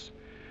ramparts,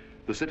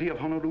 the city of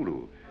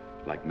Honolulu,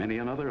 like many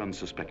another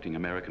unsuspecting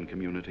American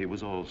community,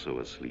 was also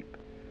asleep.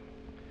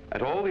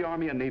 At all the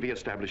Army and Navy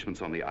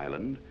establishments on the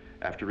island,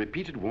 after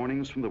repeated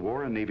warnings from the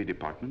War and Navy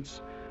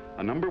departments,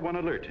 a No. 1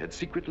 alert had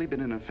secretly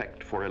been in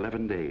effect for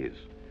 11 days.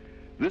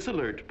 This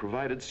alert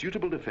provided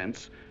suitable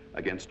defense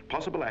against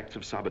possible acts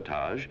of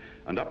sabotage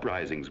and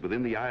uprisings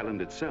within the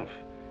island itself,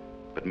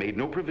 but made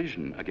no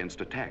provision against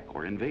attack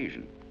or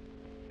invasion.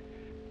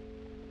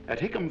 At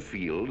Hickam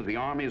Field, the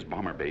Army's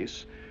bomber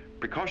base,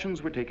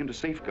 precautions were taken to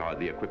safeguard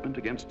the equipment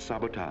against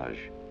sabotage.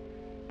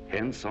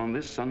 Hence, on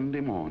this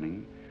Sunday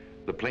morning,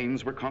 the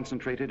planes were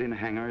concentrated in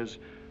hangars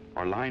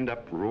or lined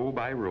up row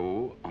by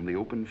row on the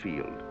open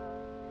field.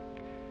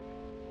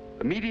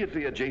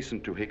 Immediately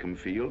adjacent to Hickam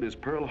Field is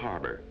Pearl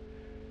Harbor,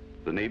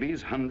 the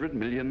Navy's $100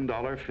 million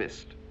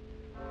fist.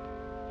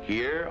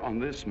 Here, on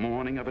this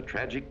morning of a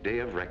tragic day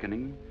of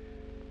reckoning,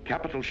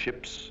 capital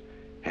ships,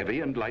 heavy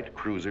and light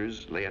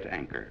cruisers, lay at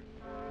anchor.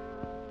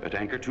 At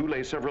anchor, too,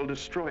 lay several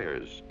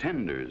destroyers,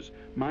 tenders,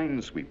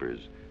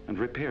 minesweepers, and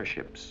repair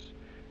ships,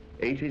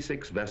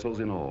 86 vessels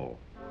in all.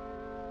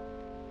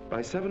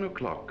 By 7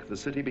 o'clock, the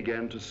city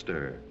began to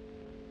stir.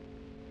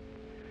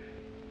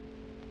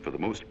 For the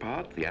most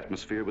part, the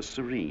atmosphere was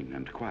serene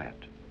and quiet.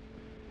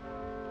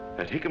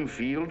 At Hickam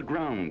Field,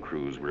 ground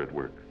crews were at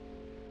work.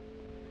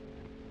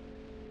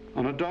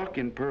 On a dock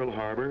in Pearl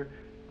Harbor,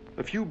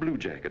 a few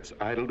bluejackets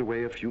idled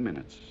away a few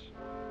minutes.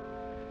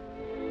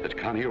 At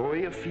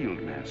Kaneohe, a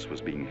field mass was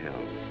being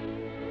held.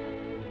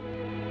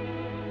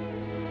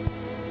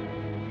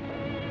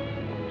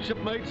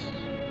 Shipmates,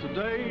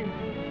 today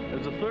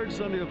is the third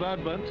Sunday of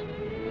Advent,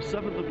 the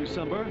 7th of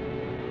December,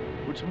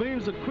 which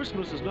means that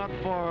Christmas is not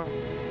far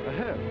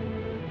ahead.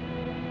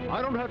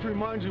 I don't have to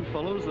remind you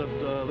fellows that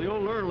the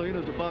old Lurleen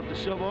is about to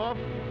shove off,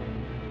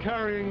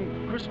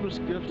 carrying Christmas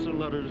gifts and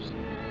letters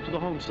to the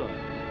home side.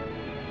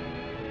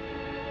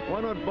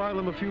 Why not buy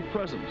them a few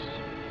presents?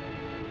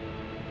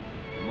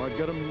 You might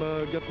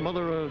get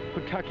Mother a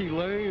Pikaki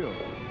lei, or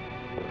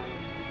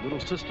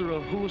little sister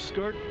a hula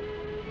skirt,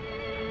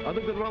 I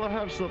think they'd rather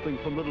have something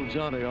from little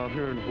Johnny out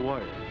here in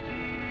Hawaii.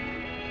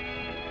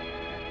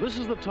 This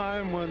is the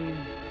time when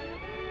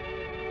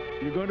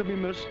you're going to be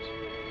missed.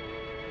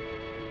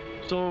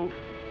 So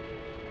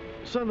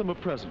send them a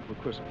present for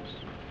Christmas.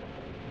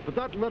 But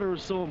that letter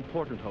is so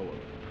important, however.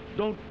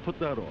 Don't put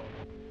that off.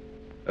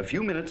 A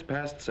few minutes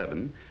past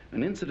 7,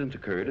 an incident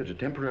occurred at a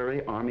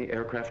temporary Army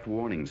aircraft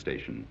warning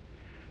station.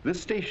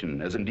 This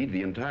station, as indeed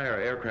the entire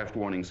aircraft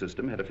warning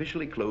system, had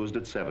officially closed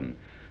at 7,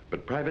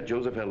 but Private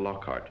Joseph L.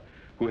 Lockhart,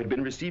 who had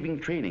been receiving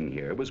training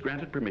here, was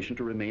granted permission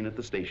to remain at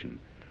the station.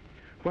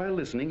 While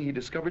listening, he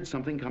discovered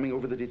something coming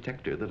over the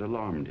detector that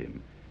alarmed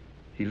him.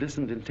 He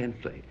listened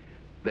intently.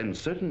 Then,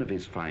 certain of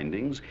his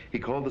findings, he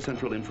called the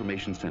Central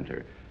Information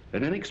Center.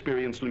 An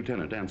inexperienced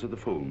lieutenant answered the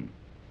phone.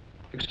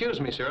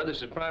 Excuse me, sir,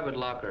 this is Private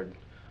Lockhart.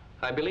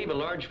 I believe a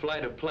large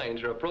flight of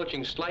planes are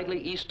approaching slightly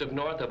east of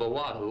north of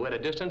Oahu at a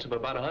distance of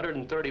about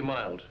 130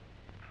 miles.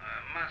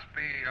 Must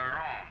be our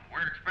own.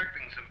 We're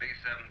expecting some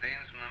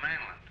B-17s from the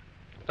mainland.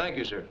 Thank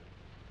you, sir.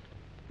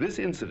 This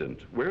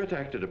incident, where it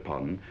acted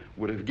upon,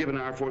 would have given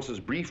our forces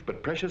brief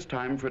but precious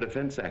time for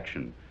defense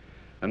action,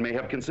 and may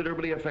have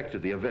considerably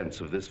affected the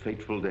events of this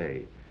fateful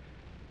day.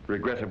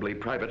 Regrettably,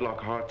 Private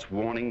Lockhart's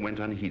warning went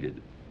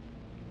unheeded.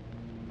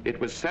 It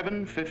was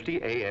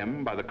 7:50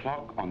 a.m. by the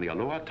clock on the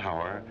Aloha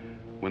Tower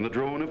when the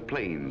drone of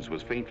planes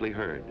was faintly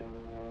heard.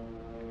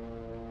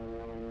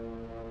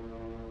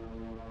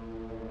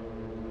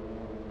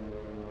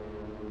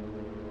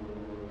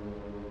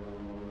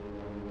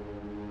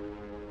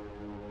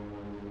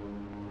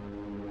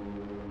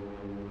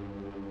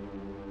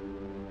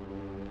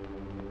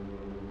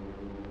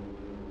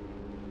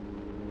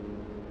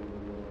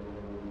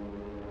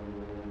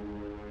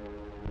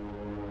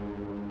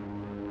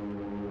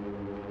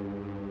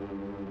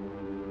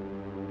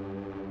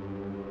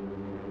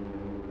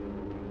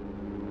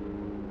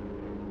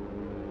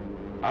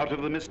 Out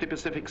of the misty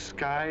Pacific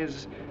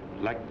skies,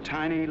 like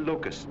tiny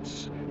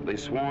locusts, they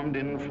swarmed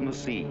in from the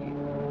sea.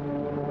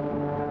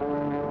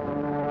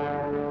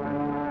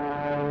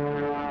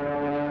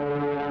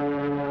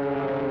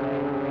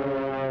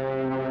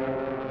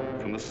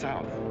 From the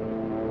south.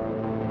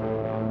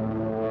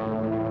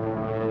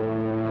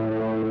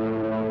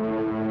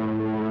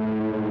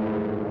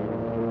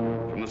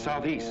 From the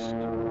southeast.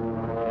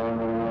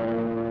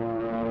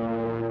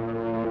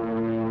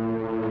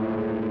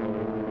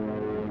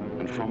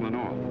 From the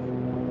north.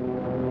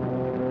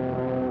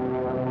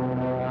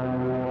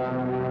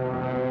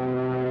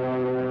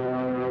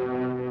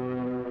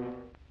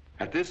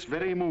 At this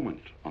very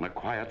moment, on a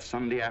quiet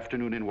Sunday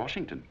afternoon in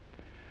Washington,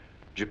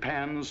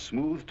 Japan's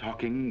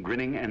smooth-talking,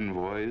 grinning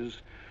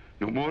envoys,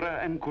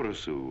 Nomura and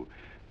Kurosu,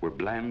 were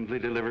blandly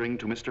delivering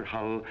to Mr.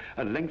 Hull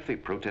a lengthy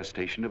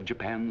protestation of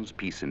Japan's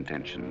peace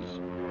intentions.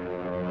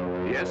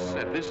 Yes,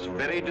 at this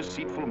very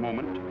deceitful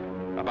moment,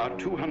 about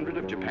 200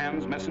 of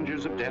Japan's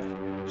messengers of death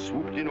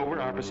swooped in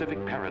over our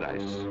Pacific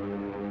paradise.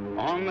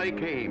 On they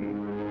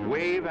came,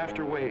 wave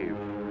after wave,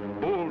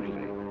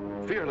 boldly,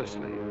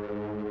 fearlessly.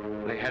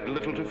 They had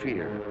little to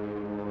fear.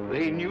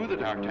 They knew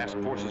that our task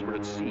forces were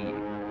at sea,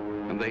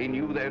 and they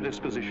knew their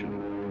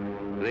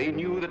disposition. They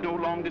knew that no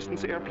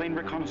long-distance airplane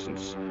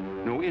reconnaissance,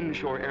 no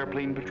inshore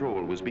airplane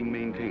patrol was being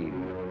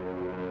maintained.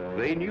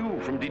 They knew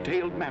from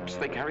detailed maps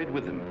they carried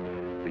with them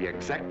the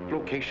exact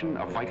location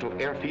of vital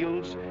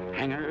airfields,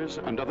 hangars,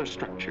 and other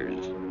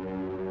structures.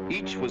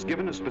 Each was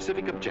given a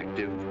specific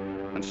objective,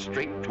 and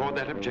straight toward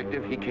that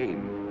objective he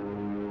came.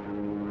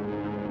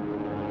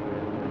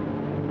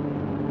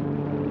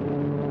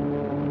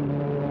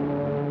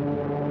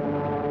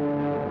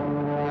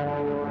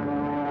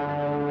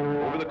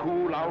 Over the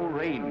Kūlau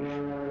Range.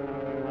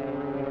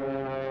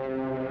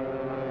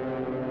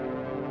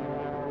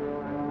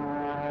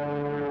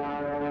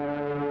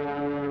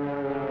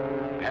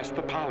 Past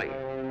the Pali.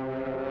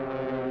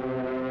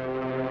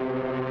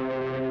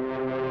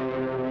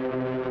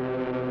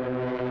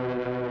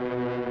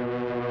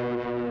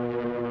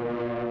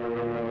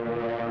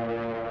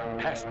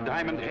 Past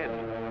Diamond Head.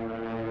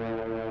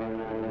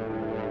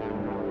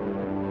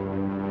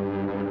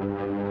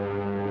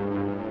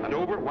 And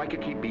over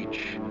Waikiki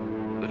Beach,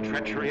 the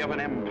treachery of an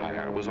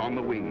empire was on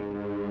the wing.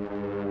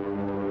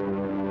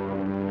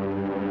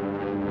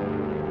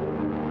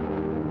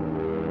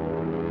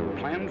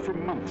 Planned for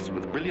months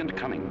with brilliant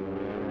cunning,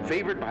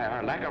 favored by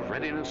our lack of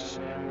readiness,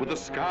 with the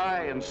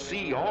sky and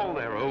sea all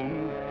their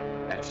own,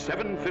 at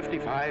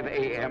 7:55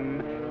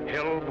 a.m.,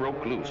 hell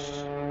broke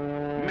loose.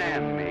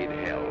 Man-made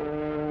hell.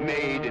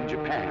 Made in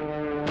Japan.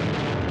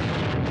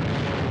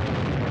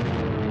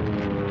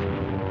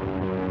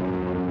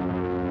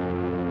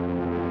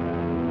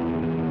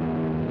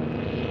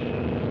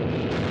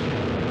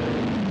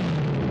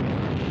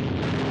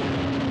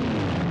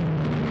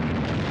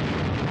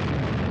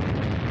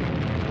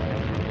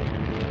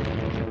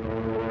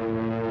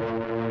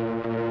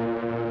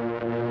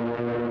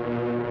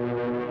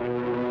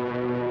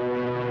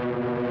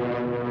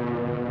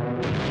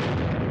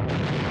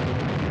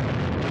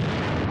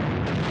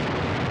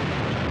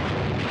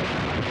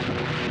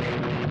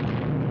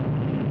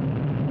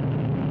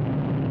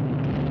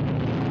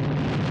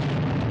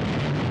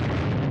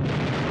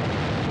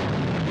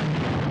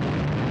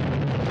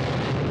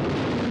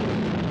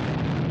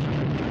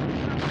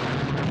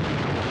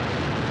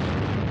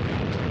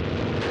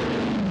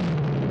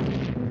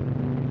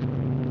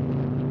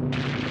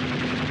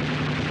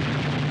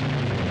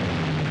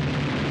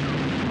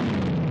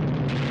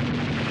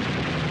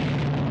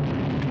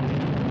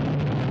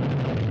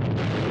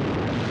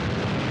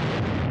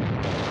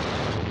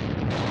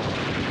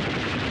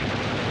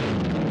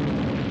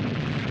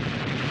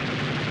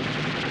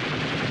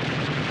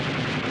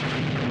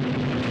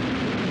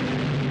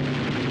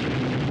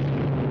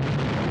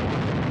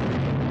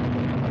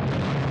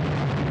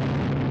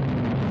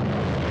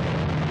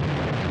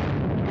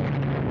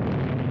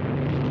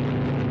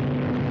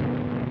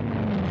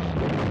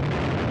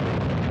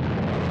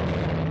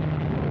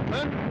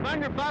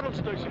 battle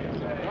station.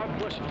 God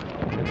bless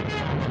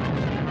you.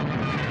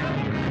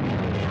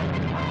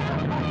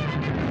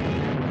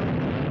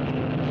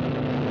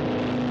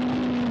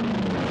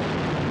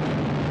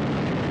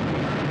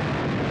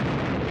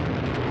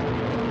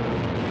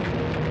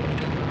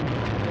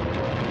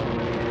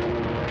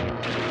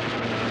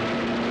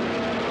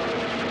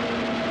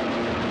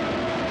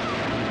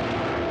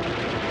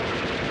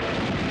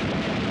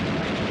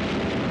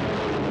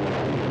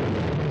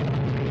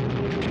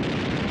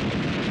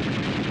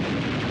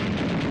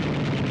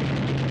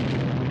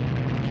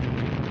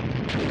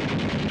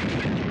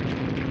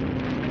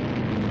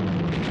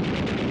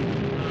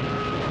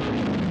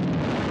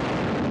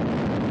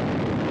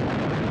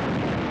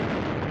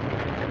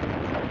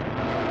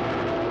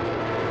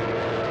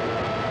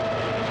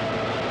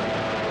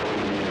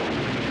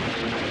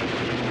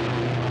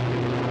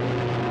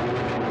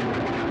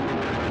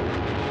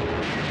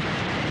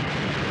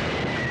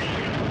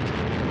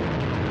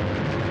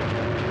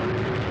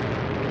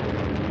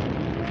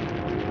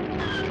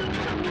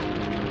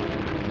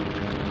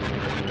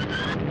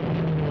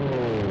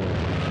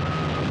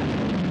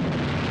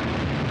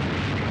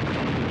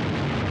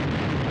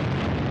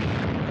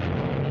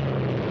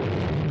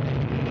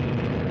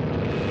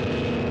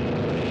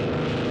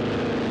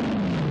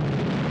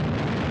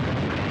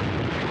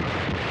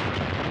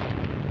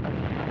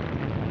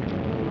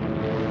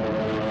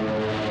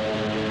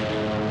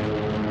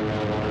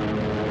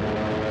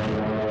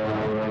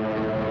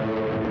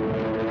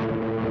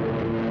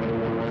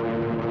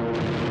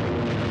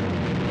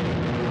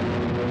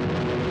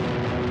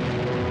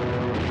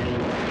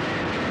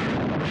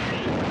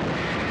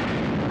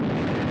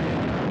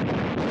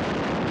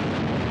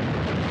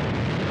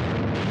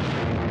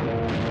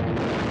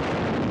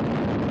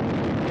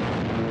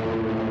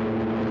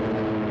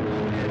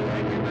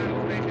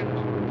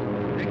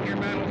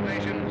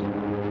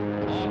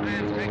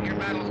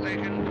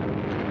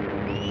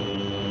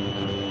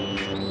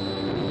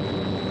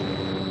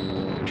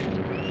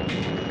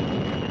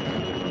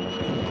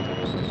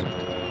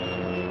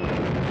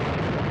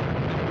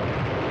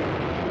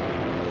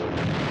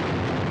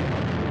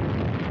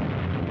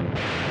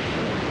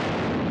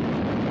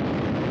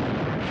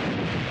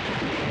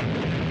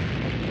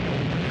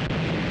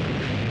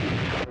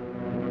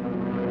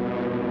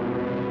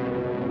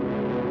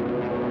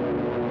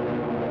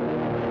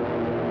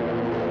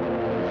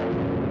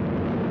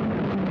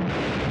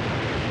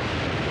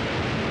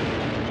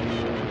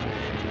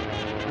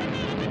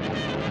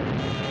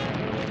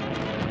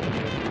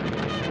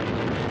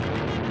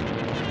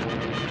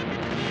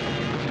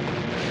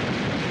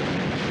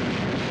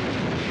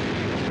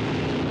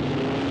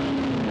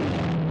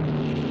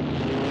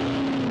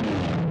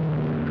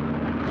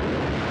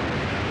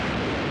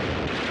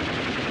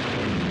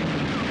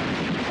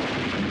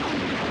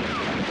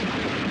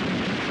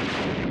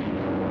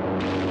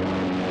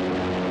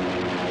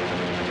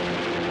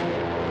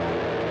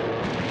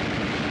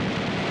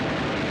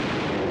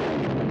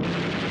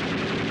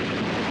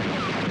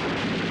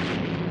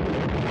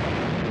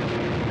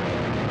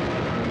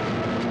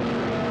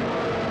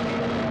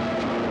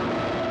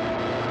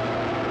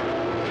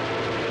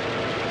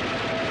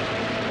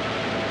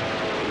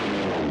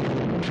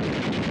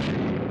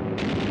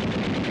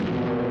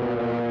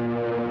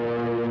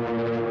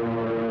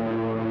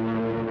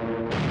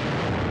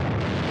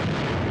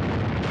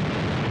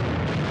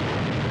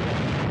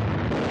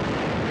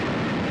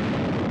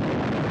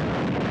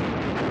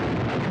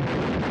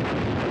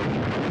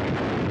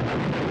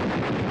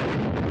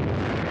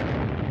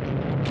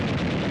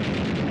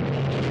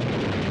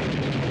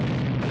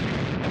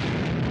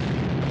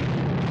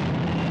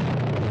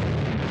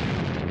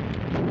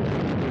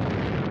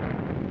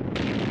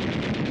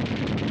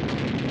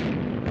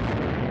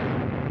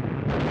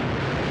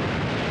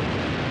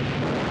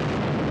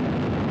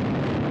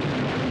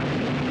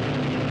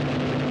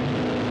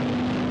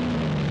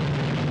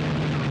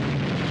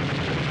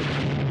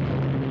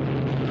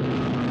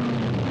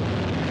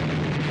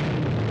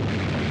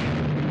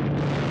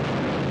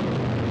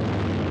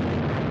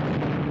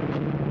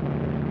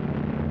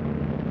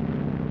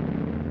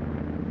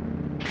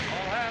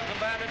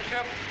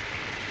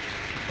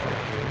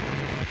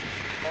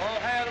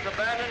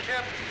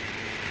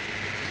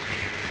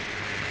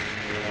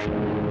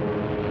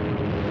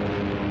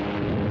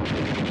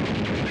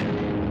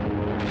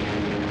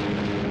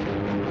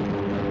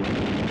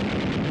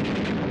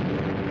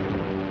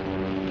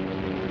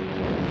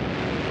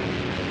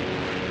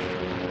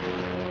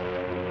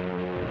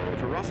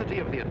 ferocity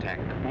of the attack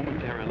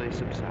momentarily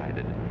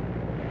subsided.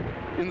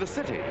 In the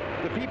city,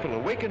 the people,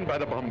 awakened by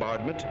the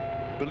bombardment,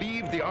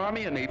 believed the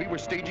Army and Navy were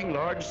staging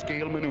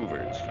large-scale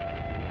maneuvers.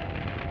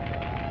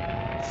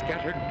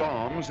 Scattered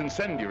bombs,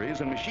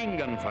 incendiaries, and machine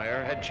gun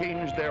fire had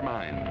changed their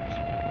minds.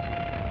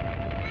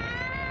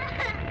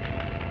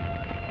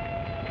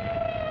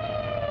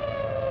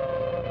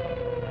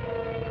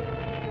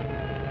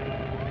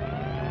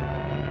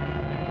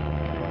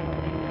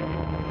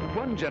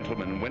 One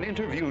gentleman, when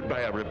interviewed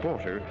by a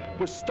reporter,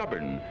 was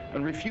stubborn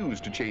and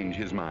refused to change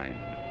his mind.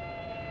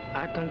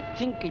 I don't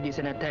think it is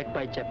an attack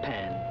by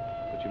Japan.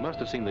 But you must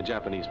have seen the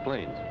Japanese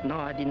planes. No,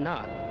 I did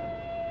not.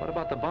 What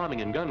about the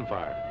bombing and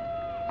gunfire?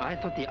 I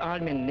thought the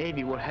Army and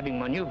Navy were having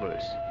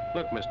maneuvers.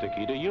 Look, Mr.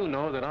 Kita, you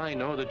know that I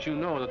know that you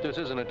know that this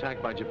is an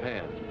attack by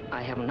Japan.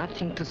 I have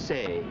nothing to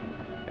say.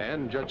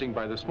 And judging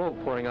by the smoke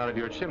pouring out of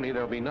your chimney,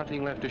 there'll be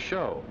nothing left to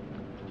show.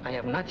 I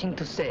have nothing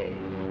to say.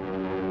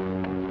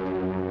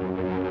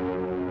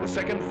 The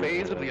second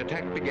phase of the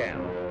attack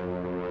began.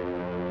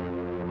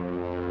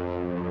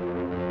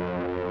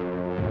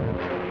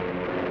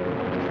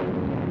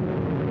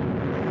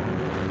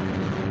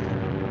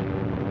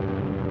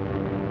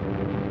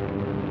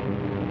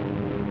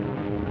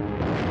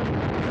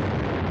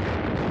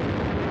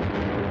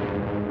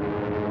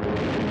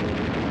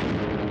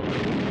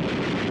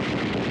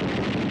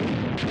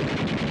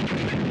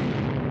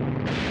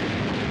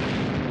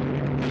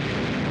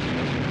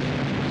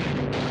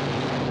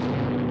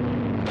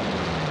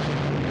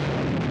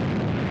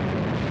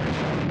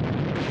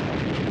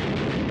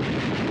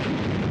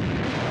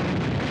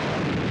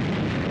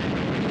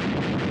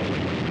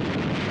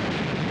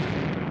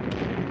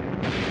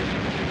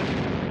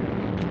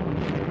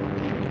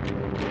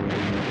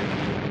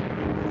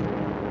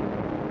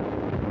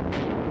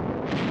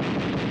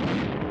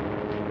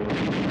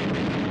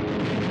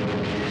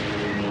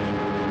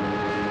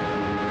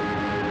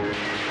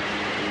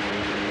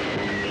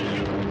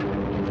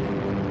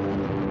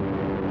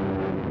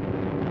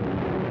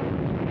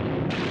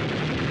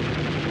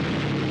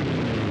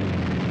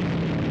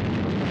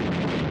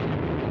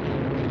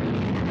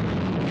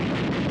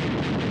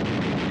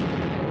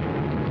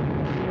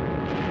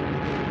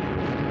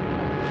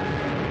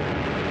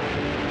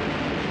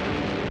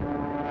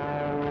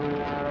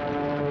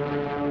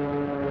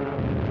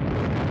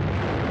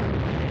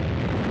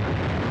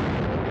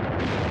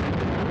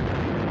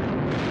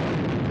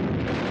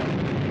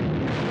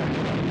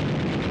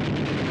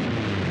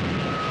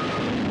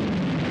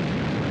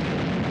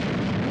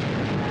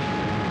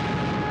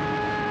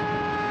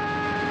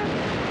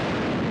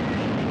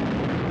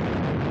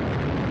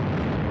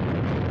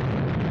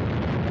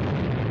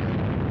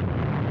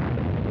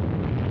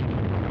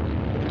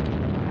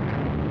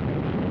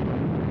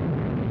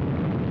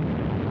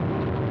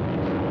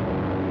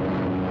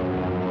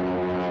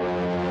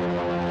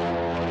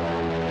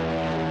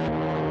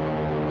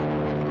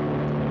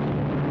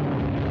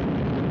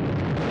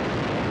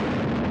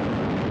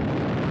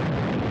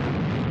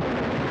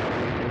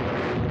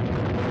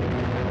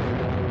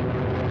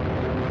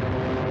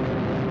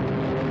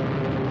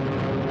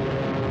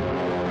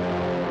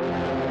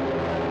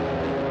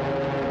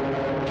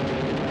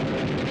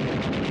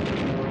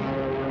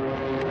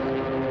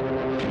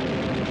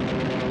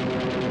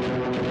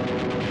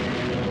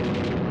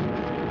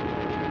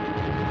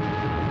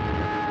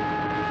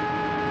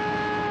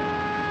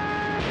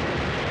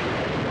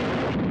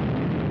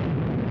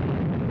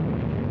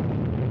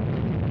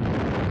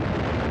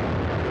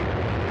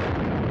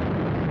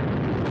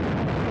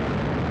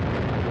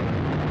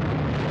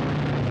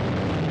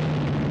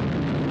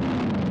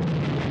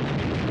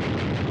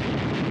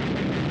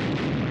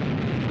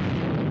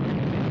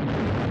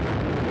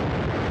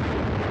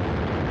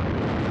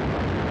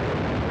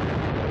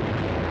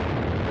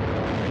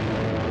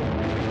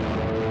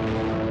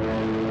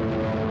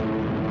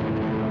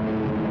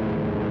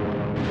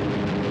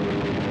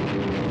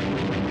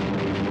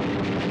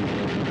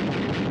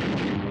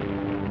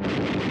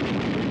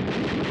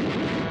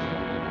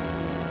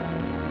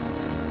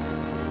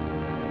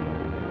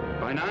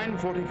 By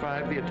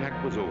 9:45, the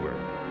attack was over.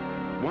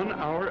 1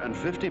 hour and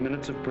 50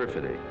 minutes of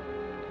perfidy.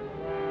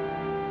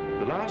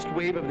 The last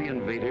wave of the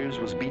invaders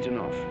was beaten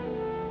off.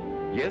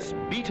 Yes,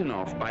 beaten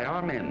off by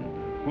our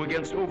men, who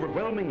against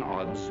overwhelming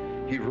odds,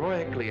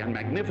 heroically and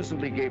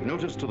magnificently gave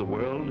notice to the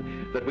world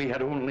that we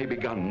had only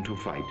begun to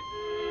fight.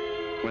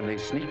 When they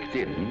sneaked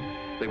in,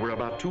 they were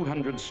about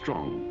 200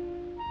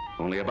 strong,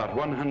 only about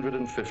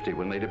 150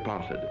 when they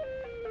departed.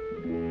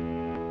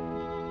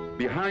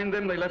 Behind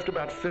them, they left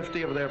about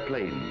 50 of their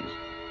planes.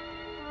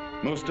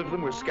 Most of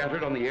them were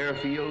scattered on the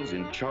airfields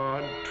in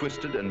charred,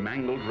 twisted, and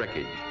mangled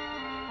wreckage.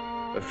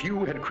 A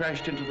few had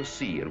crashed into the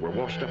sea and were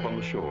washed up on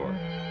the shore.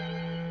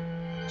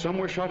 Some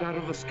were shot out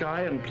of the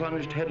sky and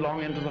plunged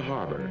headlong into the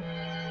harbor.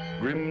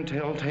 Grim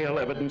telltale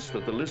evidence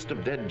that the list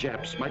of dead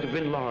Japs might have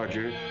been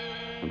larger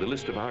and the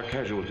list of our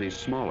casualties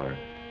smaller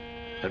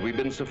had we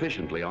been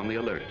sufficiently on the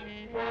alert.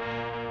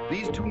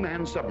 These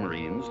two-man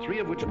submarines, 3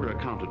 of which were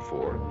accounted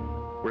for,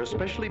 were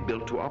especially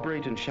built to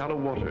operate in shallow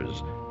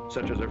waters,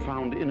 such as are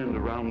found in and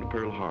around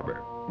Pearl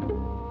Harbor.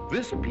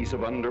 This piece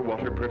of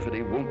underwater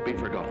perfidy won't be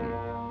forgotten.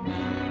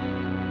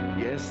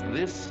 Yes,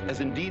 this, as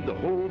indeed the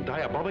whole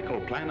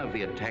diabolical plan of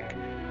the attack,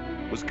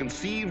 was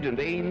conceived and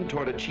aimed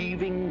toward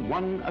achieving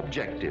one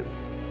objective,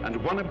 and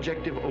one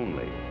objective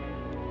only: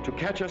 to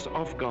catch us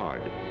off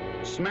guard,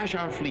 smash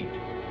our fleet,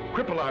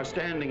 cripple our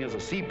standing as a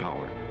sea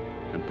power,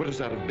 and put us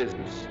out of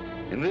business.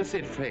 In this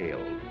it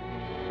failed,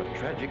 but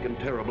tragic and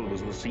terrible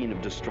was the scene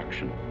of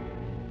destruction.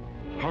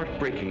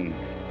 Heartbreaking,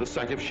 the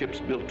sight of ships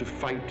built to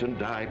fight and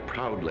die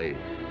proudly,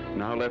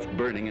 now left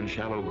burning in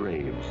shallow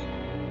graves.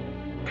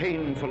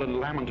 Painful and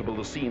lamentable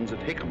the scenes at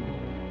Hickam,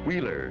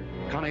 Wheeler,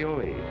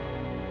 Kaneohe,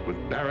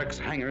 with barracks,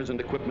 hangars, and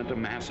equipment, a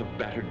mass of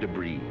battered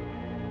debris.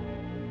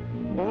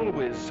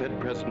 Always, said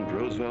President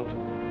Roosevelt,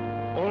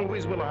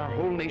 always will our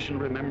whole nation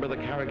remember the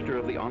character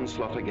of the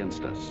onslaught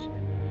against us.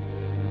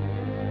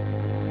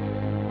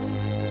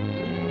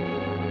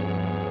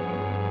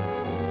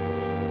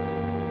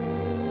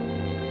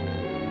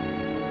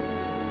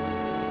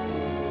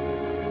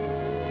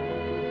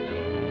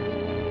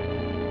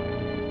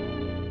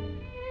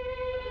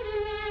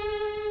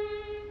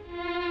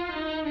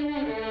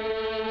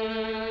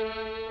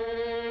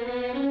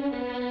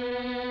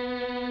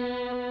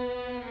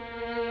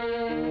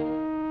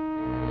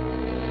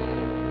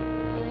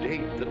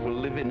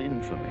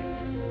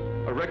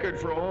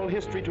 For all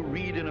history to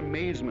read in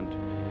amazement,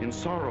 in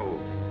sorrow,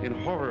 in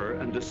horror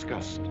and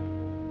disgust.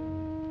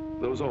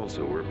 Those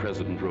also were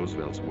President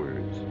Roosevelt's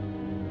words.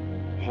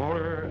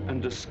 Horror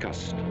and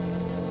disgust,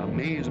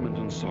 amazement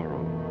and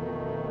sorrow.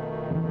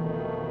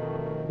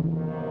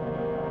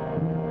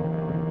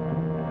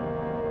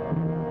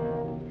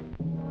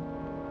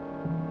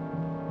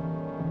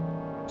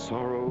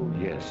 Sorrow,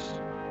 yes,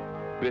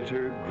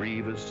 bitter,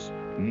 grievous,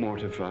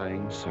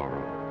 mortifying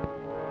sorrow.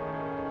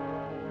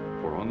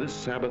 For on this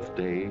Sabbath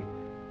day,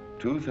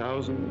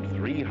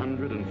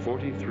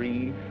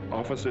 2,343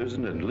 officers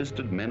and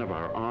enlisted men of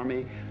our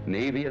Army,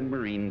 Navy, and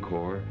Marine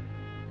Corps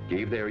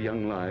gave their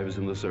young lives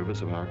in the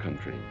service of our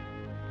country.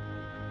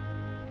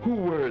 Who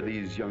were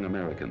these young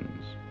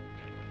Americans?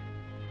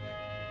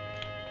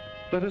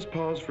 Let us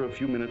pause for a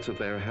few minutes at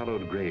their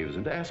hallowed graves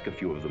and ask a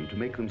few of them to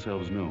make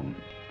themselves known.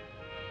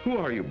 Who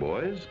are you,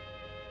 boys?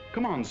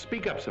 Come on,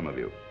 speak up, some of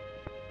you.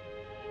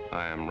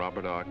 I am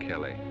Robert R.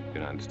 Kelly,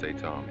 United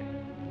States Army.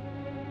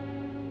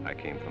 I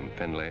came from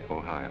Findlay,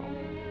 Ohio.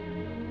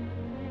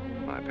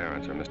 My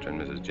parents are Mr. and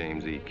Mrs.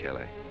 James E.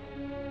 Kelly.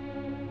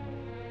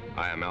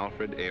 I am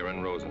Alfred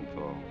Aaron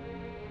Rosenthal,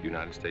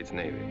 United States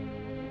Navy.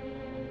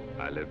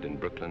 I lived in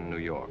Brooklyn, New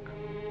York.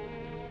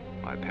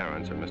 My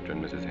parents are Mr.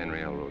 and Mrs.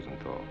 Henry L.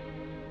 Rosenthal.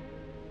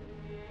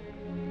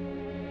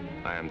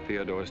 I am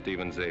Theodore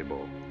Stephen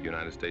Zabel,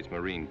 United States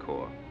Marine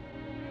Corps.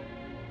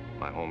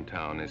 My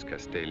hometown is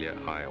Castalia,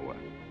 Iowa.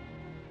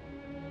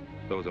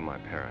 Those are my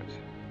parents,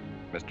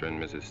 Mr.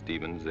 and Mrs.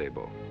 Stephen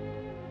Zabel.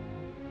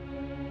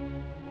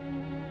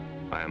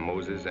 I am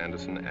Moses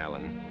Anderson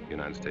Allen,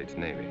 United States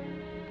Navy.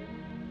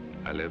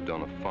 I lived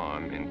on a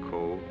farm in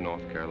Cove,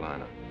 North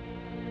Carolina.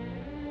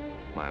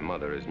 My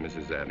mother is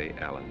Mrs. Addie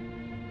Allen.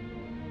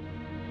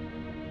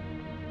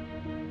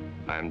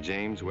 I am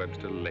James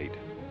Webster Late,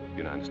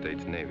 United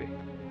States Navy.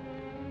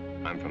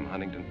 I'm from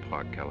Huntington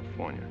Park,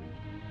 California.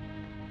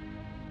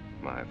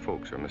 My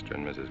folks are Mr.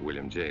 and Mrs.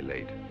 William J.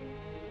 Late.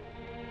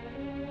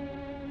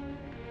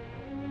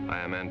 I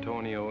am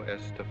Antonio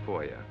S.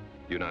 Tafoya,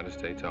 United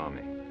States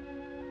Army.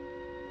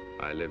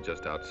 I live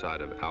just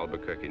outside of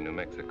Albuquerque, New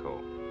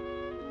Mexico.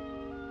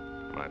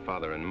 My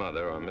father and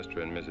mother are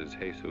Mr. and Mrs.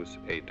 Jesus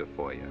A.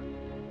 Tafoya.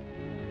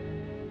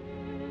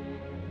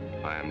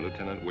 I am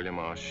Lieutenant William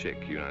R.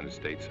 Schick, United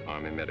States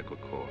Army Medical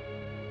Corps.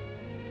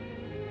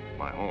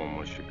 My home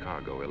was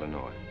Chicago,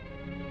 Illinois.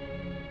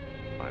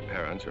 My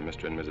parents are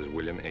Mr. and Mrs.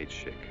 William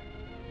H. Schick.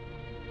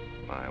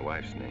 My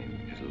wife's name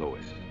is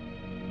Lois.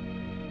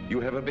 You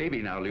have a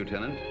baby now,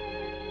 Lieutenant.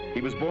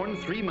 He was born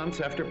 3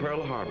 months after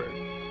Pearl Harbor.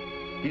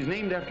 He's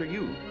named after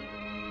you,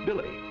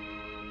 Billy.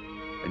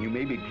 And you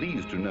may be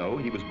pleased to know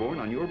he was born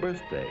on your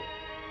birthday.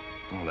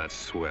 Oh, that's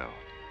swell.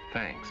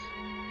 Thanks.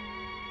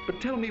 But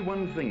tell me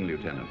one thing,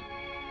 Lieutenant.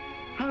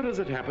 How does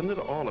it happen that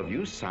all of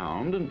you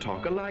sound and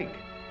talk alike?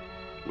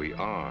 We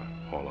are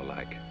all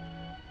alike.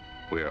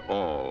 We're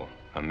all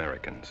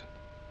Americans.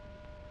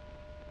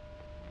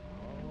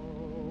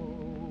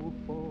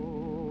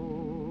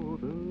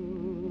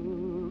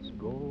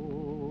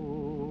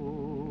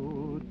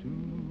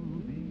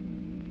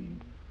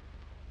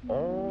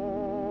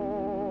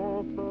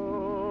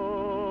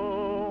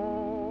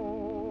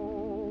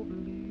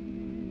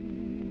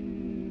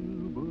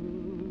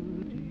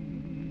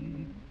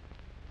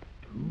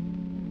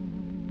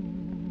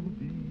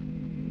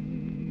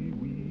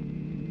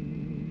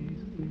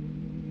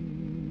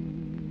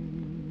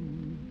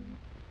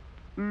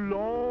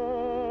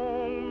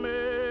 Long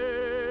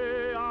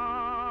may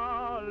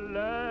our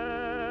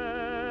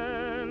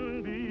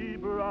land be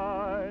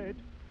bright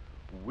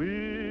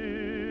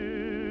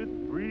with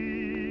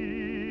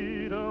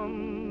freedom's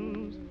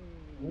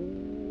holy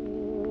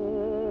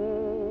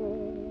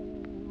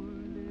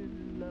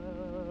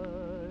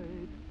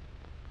light.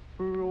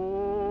 Protect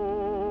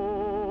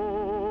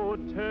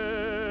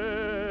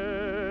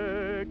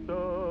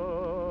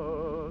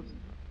us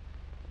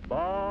by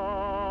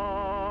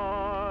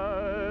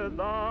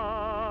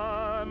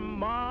thy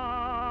might.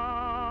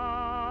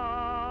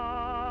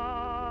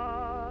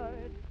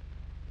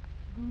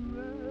 Great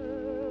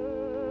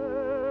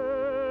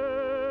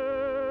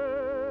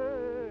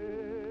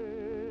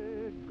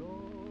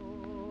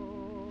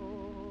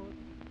God,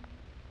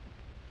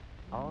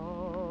 our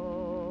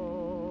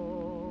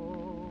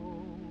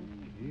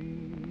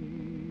King.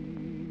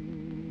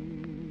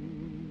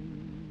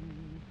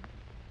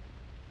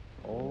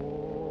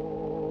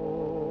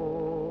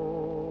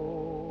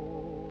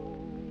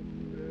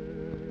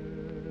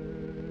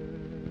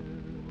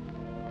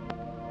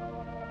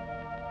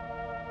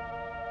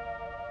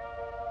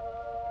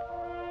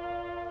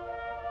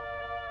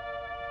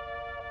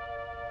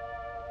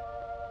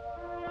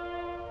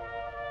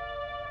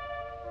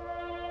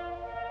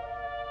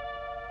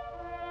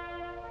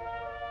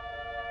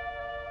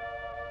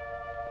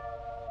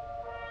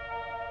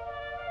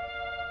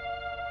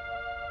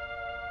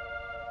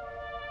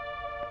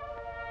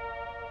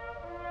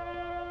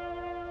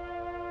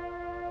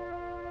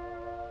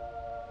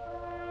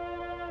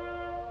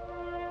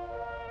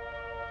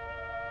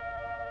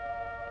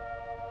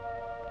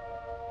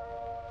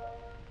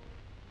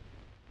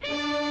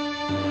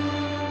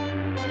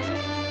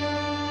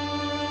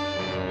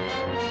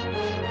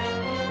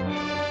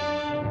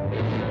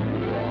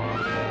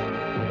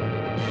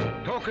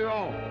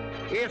 Tokyo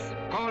is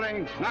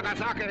calling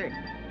Nagasaki.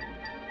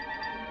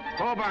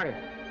 Kobe,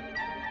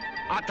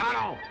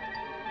 Ataro.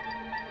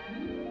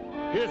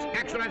 His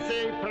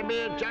Excellency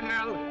Premier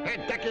General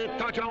Hideki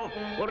Tojo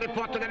will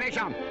report to the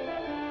nation.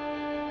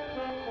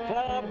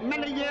 For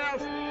many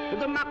years, the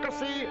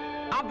democracy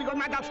of the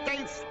United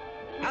States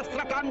has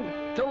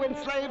threatened to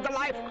enslave the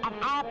life of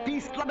our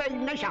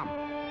peace-loving nation.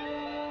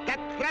 That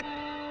threat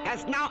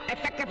has now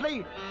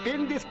effectively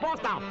been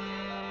disposed of.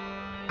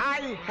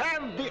 I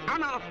have the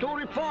honor to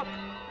report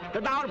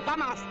that our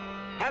bombers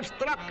have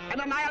struck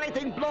an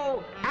annihilating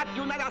blow at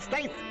United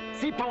States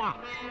sea power.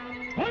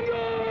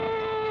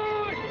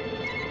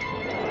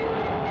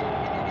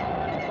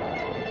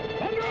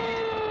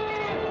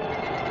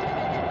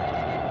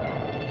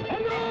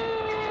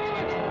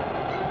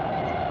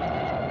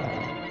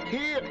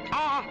 Here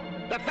are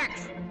the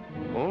facts.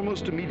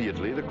 Almost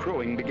immediately, the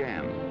crowing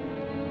began.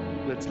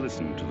 Let's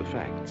listen to the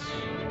facts.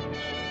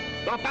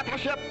 The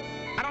battleship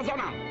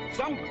Arizona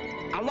sunk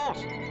and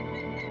lost.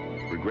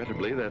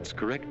 Regrettably, that's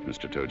correct,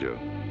 Mr. Tojo.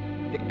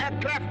 The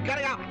aircraft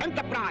carrier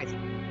Enterprise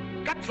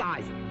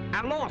capsized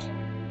and lost.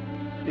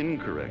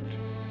 Incorrect.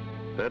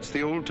 That's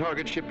the old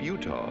target ship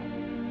Utah.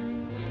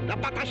 The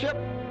battleship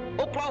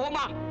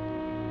Oklahoma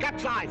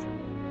capsized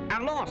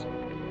and lost.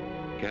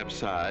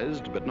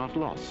 Capsized, but not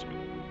lost.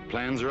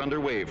 Plans are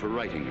underway for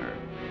righting her.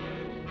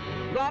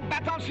 The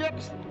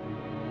battleships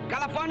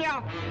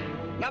California,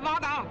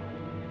 Nevada,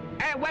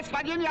 and West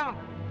Virginia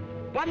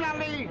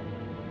permanently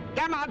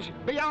damaged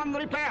beyond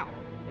repair.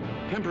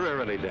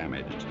 Temporarily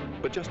damaged.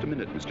 But just a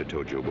minute, Mr.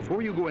 Tojo.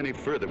 Before you go any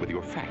further with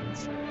your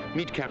facts,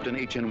 meet Captain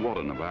H.N.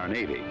 Walden of our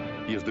Navy.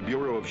 He is the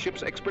Bureau of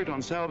Ships expert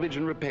on salvage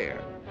and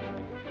repair.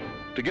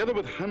 Together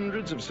with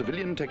hundreds of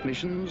civilian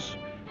technicians,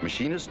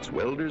 machinists,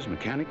 welders,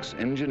 mechanics,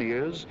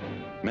 engineers,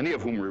 many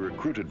of whom were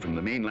recruited from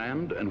the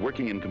mainland and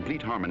working in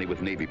complete harmony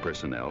with Navy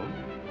personnel,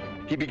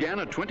 he began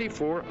a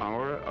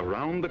 24-hour,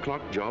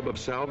 around-the-clock job of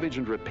salvage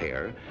and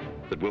repair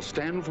that will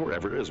stand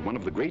forever as one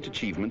of the great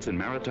achievements in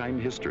maritime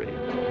history.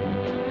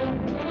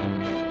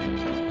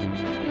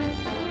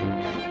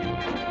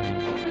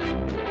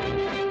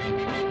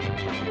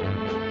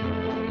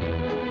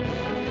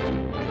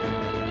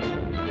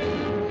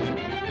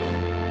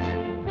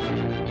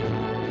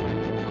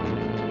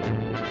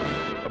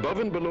 Above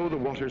and below the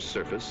water's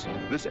surface,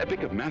 this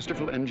epic of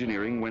masterful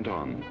engineering went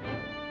on.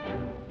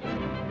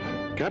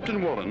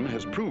 Captain Wallen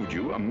has proved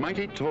you a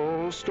mighty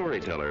tall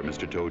storyteller,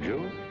 Mr.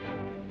 Tojo.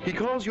 He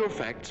calls your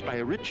facts by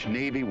a rich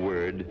Navy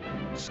word,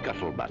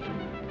 scuttlebutt.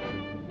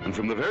 And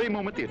from the very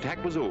moment the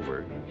attack was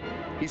over,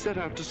 he set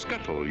out to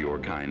scuttle your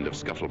kind of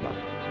scuttlebutt.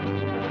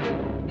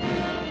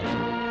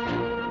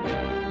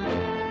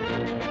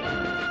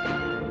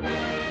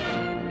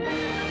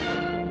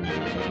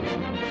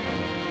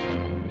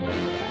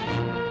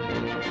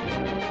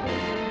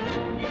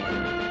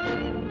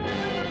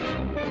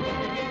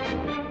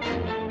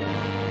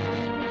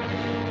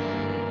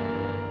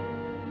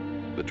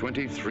 The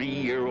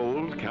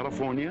 23-year-old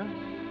California,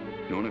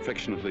 known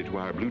affectionately to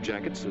our Blue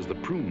Jackets as the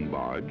Prune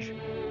Barge,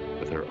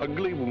 with her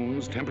ugly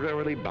wounds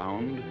temporarily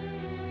bound,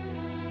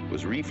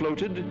 was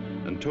refloated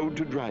and towed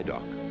to dry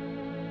dock.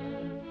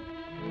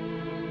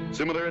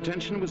 Similar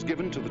attention was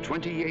given to the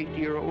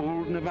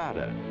 28-year-old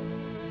Nevada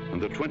and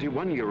the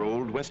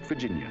 21-year-old West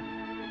Virginia.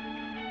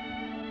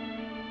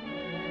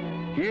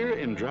 Here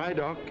in dry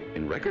dock,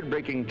 in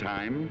record-breaking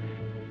time,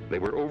 they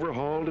were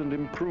overhauled and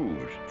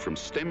improved from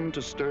stem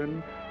to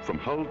stern, from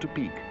hull to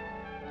peak.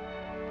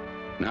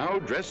 Now,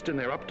 dressed in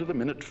their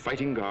up-to-the-minute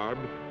fighting garb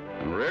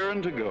and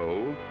raring to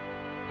go,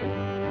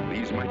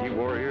 these mighty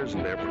warriors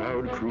and their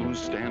proud crews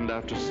stand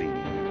out to sea.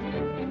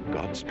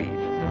 Godspeed.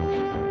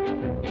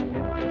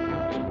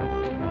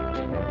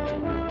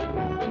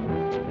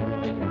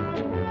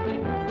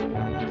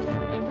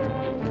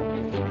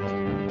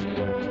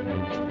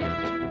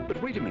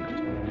 But wait a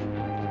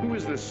minute. Who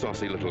is this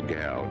saucy little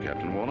gal,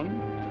 Captain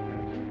Wallen?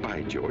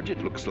 By George,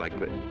 it looks like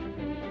the...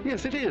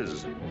 Yes, it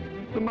is.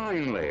 The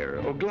mine layer,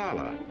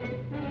 Oglala.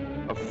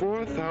 A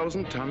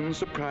 4,000-ton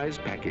surprise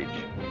package.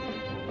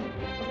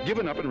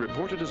 Given up and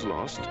reported as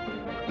lost,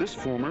 this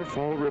former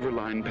Fall River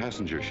Line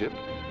passenger ship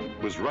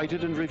was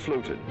righted and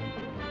refloated.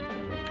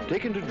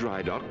 Taken to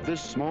dry dock,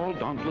 this small,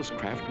 dauntless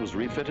craft was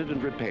refitted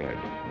and repaired.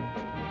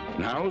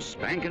 Now,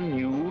 spanking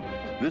new,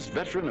 this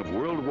veteran of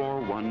World War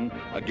I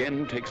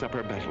again takes up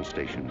her battle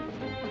station.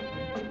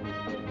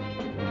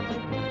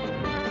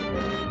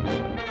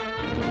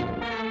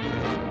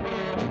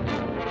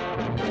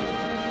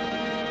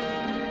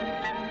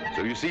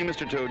 So you see,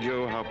 Mr.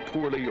 Tojo, how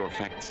poorly your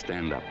facts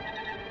stand up.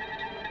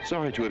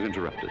 Sorry to have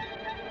interrupted.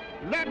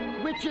 That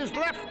which is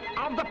left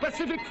of the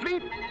Pacific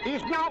Fleet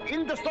is now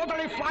in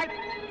disorderly flight,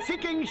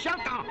 seeking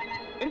shelter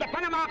in the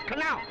Panama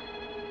Canal.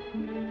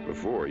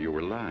 Before you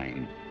were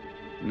lying.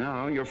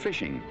 Now you're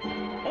fishing.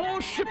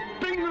 All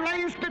shipping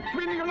lanes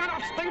between the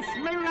United States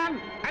mainland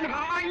and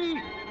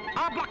Hawaii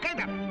are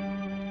blockaded.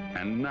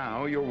 And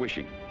now you're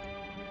wishing.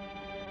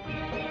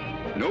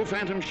 No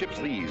phantom ships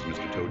these,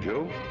 Mr.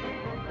 Tojo,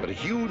 but a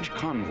huge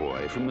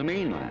convoy from the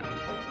mainland.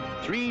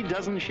 3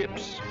 dozen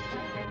ships.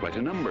 quite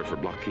a number for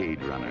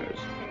blockade runners.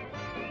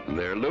 And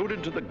they're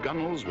loaded to the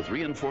gunwales with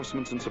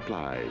reinforcements and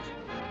supplies.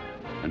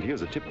 And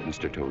here's a tip,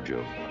 Mr.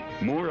 Tojo.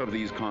 More of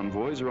these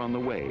convoys are on the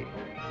way.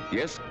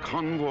 Yes,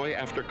 convoy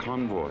after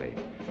convoy.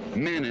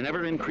 Men in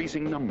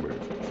ever-increasing number.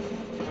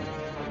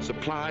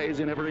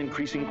 Supplies in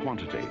ever-increasing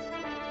quantity.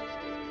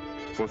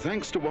 For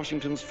thanks to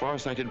Washington's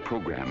far-sighted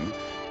program,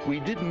 we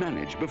did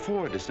manage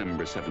before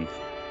December 7th,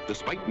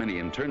 despite many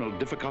internal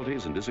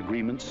difficulties and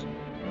disagreements,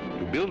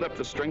 to build up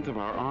the strength of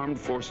our armed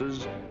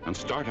forces and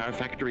start our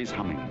factories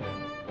humming.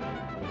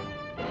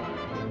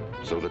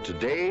 So that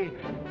today,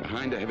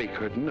 behind a heavy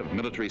curtain of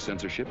military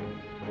censorship,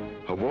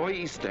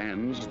 Hawaii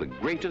stands the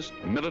greatest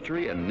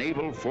military and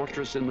naval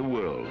fortress in the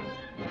world.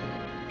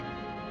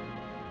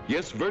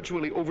 Yes,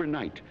 virtually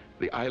overnight,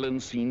 the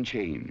island scene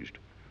changed.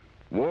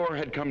 War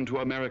had come to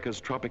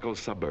America's tropical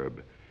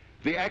suburb,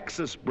 the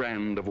Axis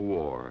brand of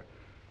war,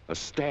 a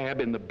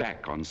stab in the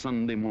back on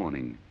Sunday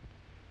morning.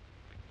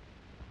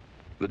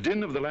 The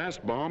din of the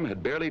last bomb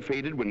had barely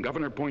faded when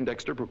Governor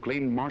Poindexter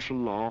proclaimed martial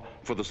law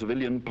for the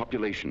civilian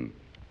population.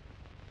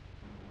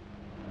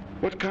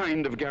 What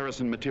kind of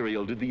garrison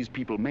material did these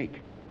people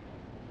make?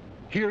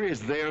 Here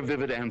is their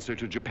vivid answer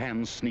to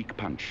Japan's sneak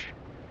punch.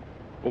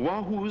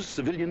 Oahu's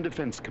Civilian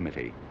Defense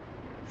Committee,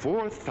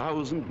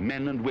 4,000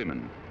 men and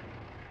women,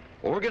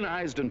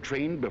 organized and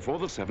trained before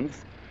the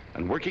 7th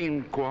and working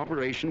in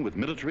cooperation with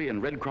military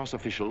and Red Cross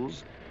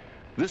officials,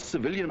 this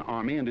civilian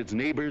army and its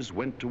neighbors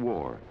went to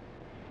war.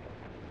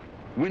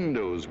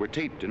 Windows were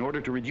taped in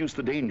order to reduce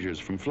the dangers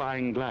from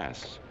flying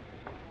glass.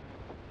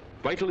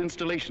 Vital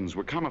installations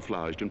were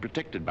camouflaged and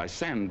protected by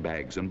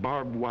sandbags and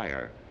barbed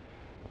wire.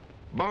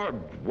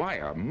 Barbed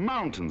wire,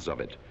 mountains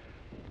of it,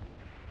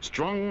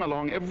 strung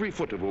along every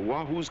foot of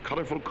Oahu's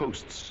colorful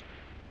coasts,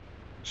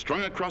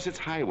 strung across its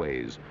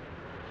highways,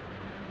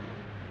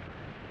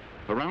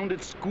 around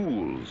its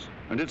schools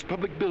and its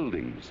public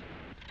buildings.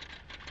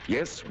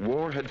 Yes,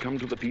 war had come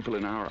to the people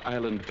in our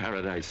island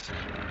paradise,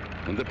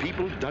 and the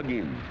people dug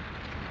in.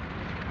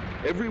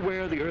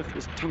 Everywhere the earth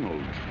was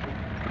tunneled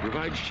to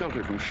provide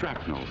shelter from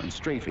shrapnel and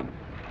strafing.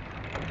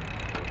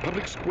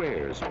 Public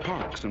squares,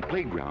 parks, and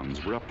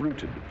playgrounds were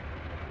uprooted.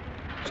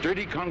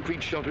 Sturdy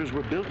concrete shelters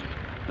were built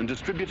and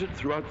distributed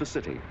throughout the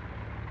city.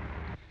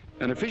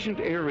 An efficient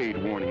air raid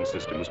warning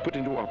system was put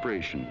into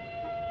operation,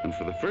 and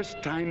for the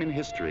first time in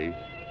history,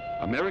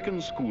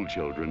 American school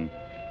children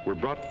were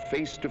brought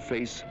face to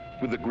face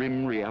with the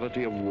grim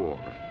reality of war.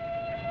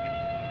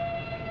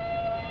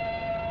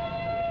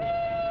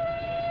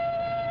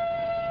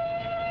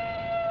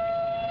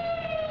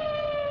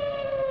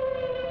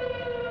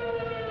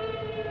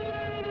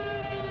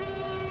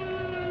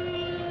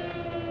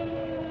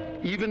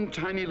 Even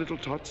tiny little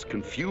tots,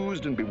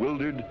 confused and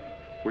bewildered,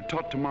 were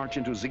taught to march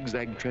into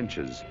zigzag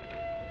trenches.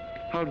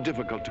 How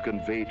difficult to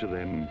convey to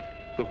them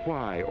the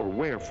why or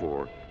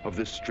wherefore of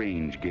this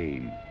strange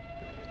game.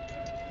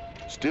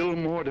 Still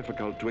more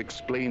difficult to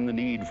explain the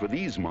need for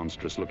these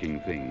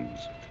monstrous-looking things.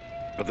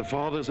 But the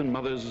fathers and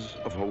mothers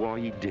of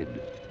Hawaii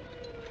did.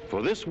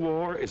 For this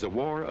war is a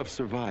war of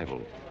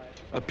survival,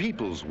 a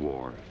people's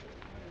war.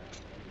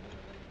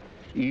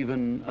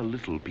 Even a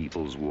little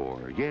people's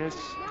war, yes,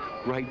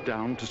 right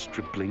down to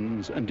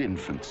striplings and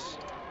infants.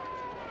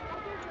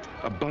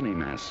 A bunny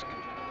mask,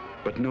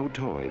 but no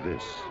toy,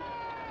 this.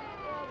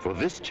 For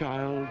this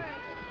child,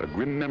 a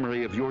grim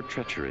memory of your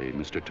treachery,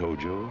 Mr.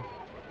 Tojo.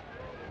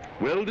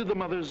 Well did the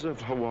mothers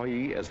of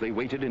Hawaii, as they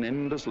waited in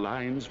endless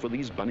lines for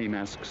these bunny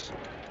masks,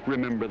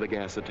 remember the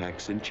gas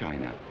attacks in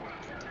China.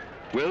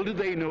 Well did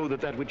they know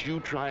that that which you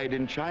tried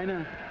in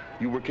China,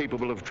 you were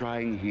capable of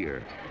trying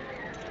here.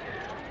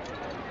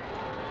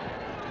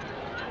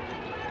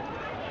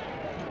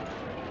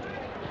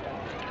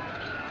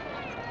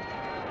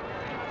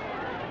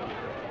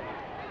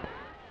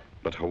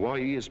 But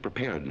Hawaii is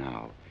prepared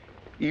now,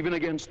 even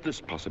against this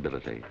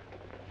possibility.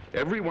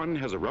 Everyone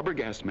has a rubber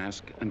gas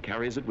mask and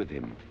carries it with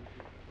him.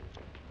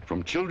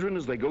 From children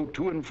as they go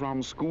to and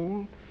from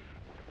school,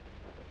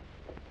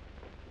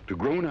 to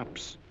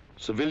grown-ups,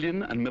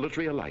 civilian and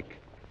military alike.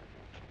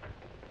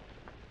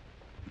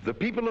 The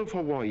people of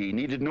Hawaii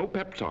needed no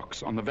pep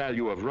talks on the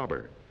value of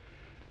rubber.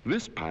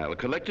 This pile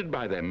collected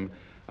by them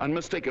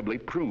unmistakably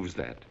proves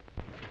that.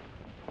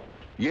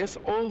 Yes,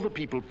 all the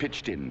people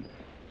pitched in.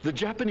 The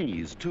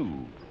Japanese,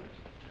 too.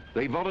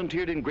 They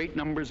volunteered in great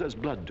numbers as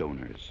blood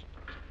donors.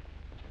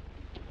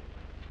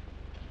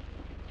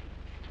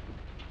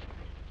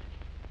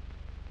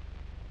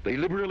 They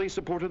liberally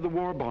supported the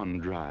war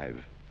bond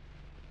drive.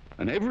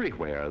 And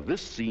everywhere,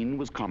 this scene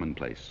was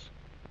commonplace.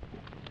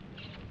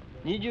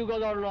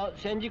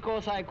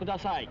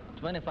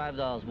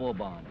 $25 war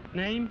bond.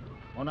 Name?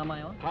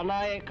 Onamayo?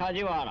 Kanae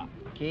Kajiwara.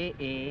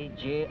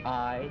 K-A-J-I-W-A-R-A.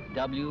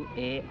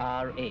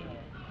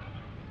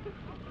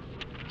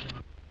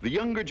 The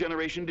younger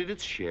generation did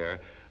its share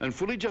and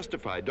fully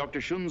justified Dr.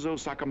 Shunzo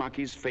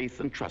Sakamaki's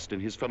faith and trust in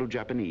his fellow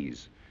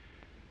Japanese.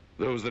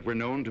 Those that were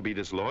known to be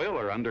disloyal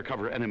or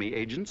undercover enemy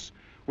agents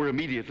were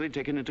immediately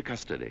taken into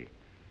custody.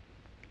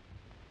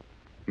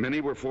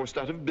 Many were forced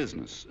out of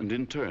business and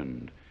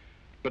interned.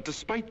 But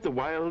despite the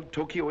wild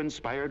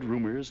Tokyo-inspired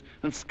rumors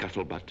and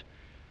scuttlebutt,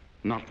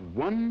 not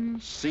one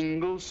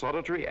single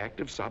solitary act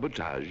of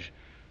sabotage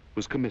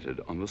was committed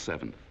on the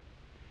 7th.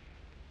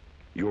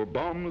 Your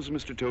bombs,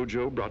 Mr.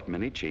 Tojo, brought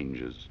many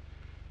changes,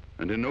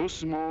 and in no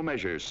small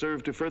measure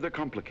served to further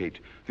complicate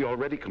the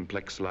already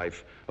complex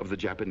life of the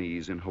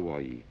Japanese in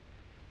Hawaii.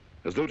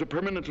 As though to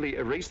permanently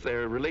erase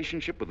their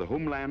relationship with the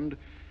homeland,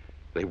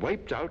 they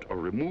wiped out or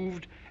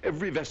removed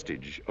every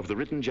vestige of the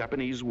written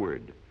Japanese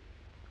word,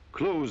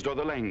 closed all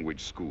the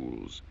language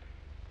schools,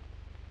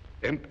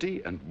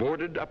 empty and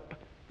boarded up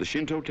the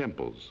Shinto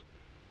temples,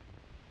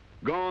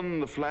 gone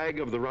the flag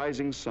of the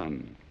rising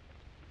sun.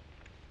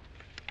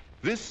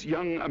 This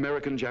young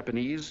American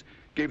Japanese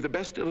gave the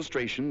best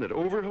illustration that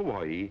over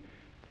Hawaii,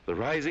 the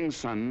rising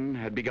sun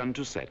had begun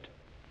to set.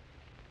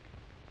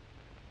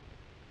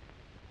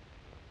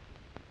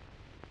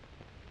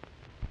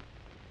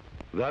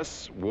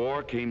 Thus,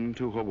 war came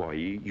to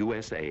Hawaii,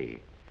 USA.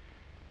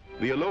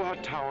 The Aloha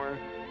Tower,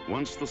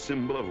 once the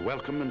symbol of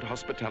welcome and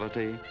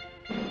hospitality,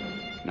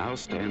 now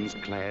stands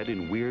clad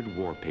in weird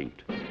war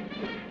paint.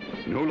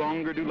 No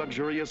longer do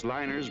luxurious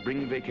liners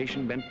bring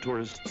vacation-bent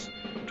tourists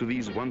to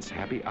these once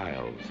happy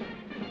isles.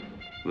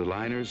 The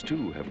liners,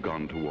 too, have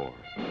gone to war.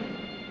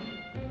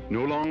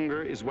 No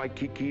longer is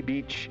Waikiki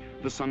Beach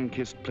the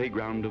sun-kissed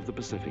playground of the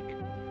Pacific.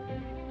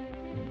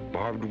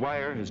 Barbed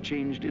wire has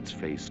changed its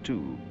face,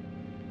 too.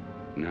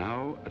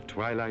 Now, at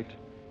twilight,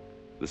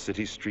 the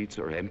city streets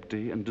are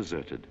empty and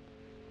deserted.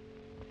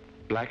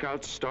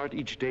 Blackouts start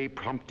each day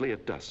promptly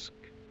at dusk.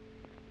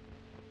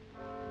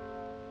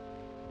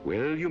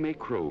 Well, you may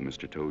crow,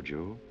 Mr.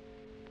 Tojo.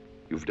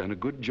 You've done a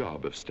good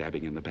job of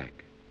stabbing in the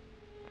back.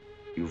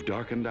 You've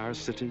darkened our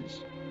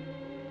cities.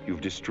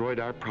 You've destroyed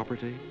our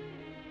property.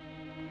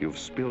 You've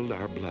spilled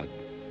our blood.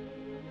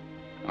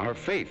 Our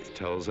faith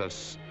tells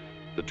us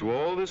that to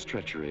all this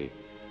treachery,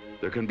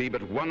 there can be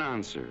but one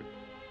answer,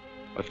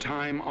 a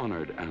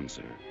time-honored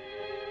answer.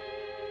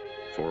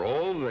 For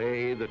all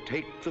they that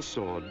take the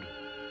sword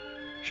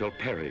shall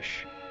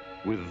perish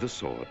with the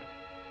sword.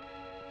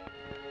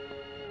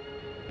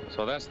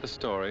 So that's the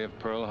story of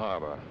Pearl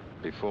Harbor,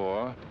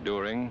 before,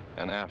 during,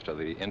 and after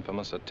the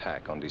infamous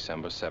attack on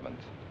December 7th.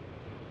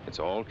 It's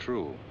all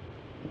true.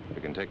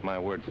 You can take my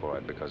word for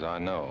it, because I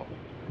know.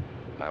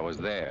 I was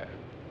there.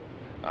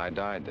 I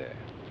died there.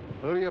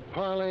 Who you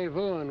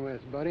parley-vooing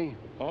with, buddy?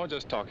 Oh,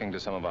 just talking to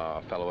some of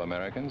our fellow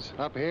Americans.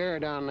 Up here or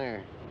down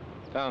there?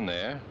 Down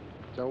there.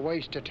 It's a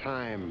waste of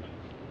time.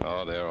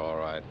 Oh, they're all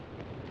right.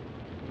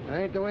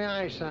 That ain't the way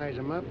I size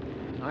them up.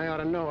 I ought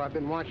to know. I've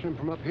been watching them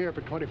from up here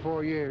for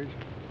 24 years.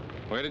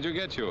 Where did you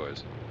get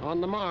yours?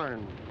 On the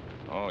Marne.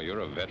 Oh, you're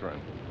a veteran.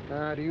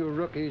 To you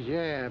rookies,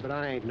 yeah, but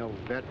I ain't no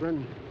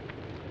veteran.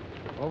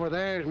 Over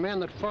there's men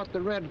that fought the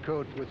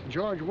Redcoats with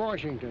George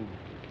Washington.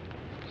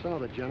 Saw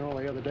the general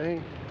the other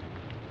day.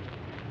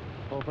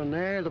 Over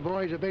there, the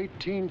boys of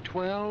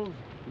 1812,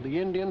 the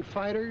Indian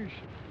fighters.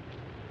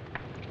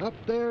 Up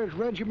there's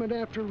regiment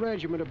after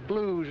regiment of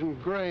blues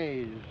and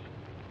grays.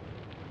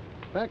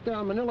 Back there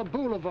on Manila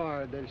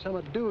Boulevard, there's some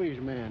of Dewey's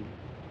men.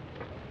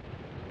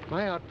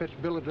 My outfit's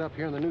billeted up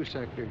here in the new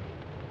sector.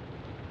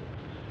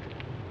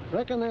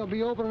 Reckon they'll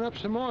be opening up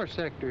some more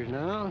sectors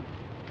now.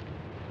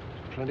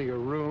 Plenty of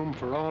room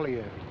for all of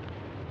you.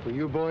 For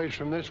you boys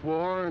from this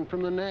war and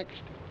from the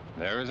next.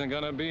 There isn't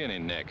gonna be any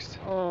next.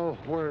 Oh,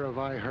 where have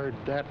I heard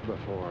that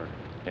before?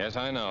 Yes,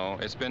 I know.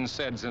 It's been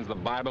said since the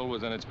Bible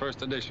was in its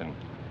first edition.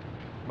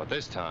 But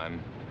this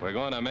time, we're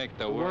going to make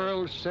the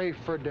world safe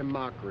for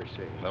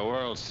democracy. The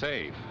world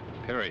safe,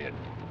 period.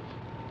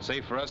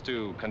 Safe for us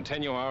to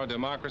continue our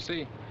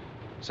democracy.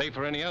 Safe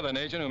for any other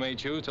nation who may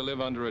choose to live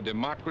under a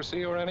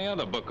democracy or any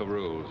other book of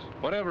rules,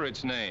 whatever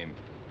its name.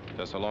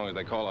 Just so long as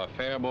they call a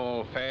fair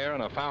ball fair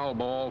and a foul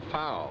ball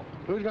foul.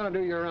 Who's going to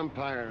do your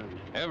umpiring?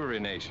 Every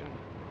nation.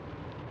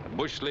 The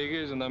bush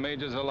leaguers and the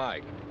majors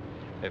alike.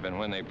 If and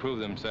when they prove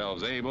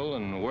themselves able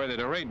and worthy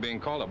to rate being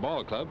called a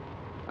ball club.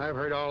 I've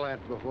heard all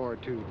that before,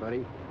 too,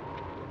 buddy.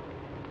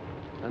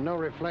 And no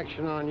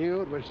reflection on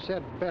you, it was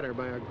said better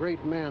by a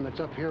great man that's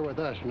up here with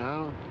us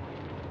now,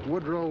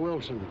 Woodrow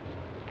Wilson.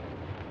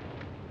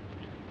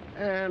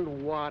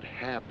 And what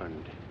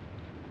happened?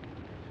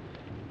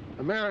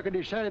 America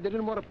decided they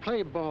didn't want to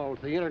play ball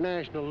with the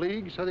International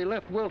League, so they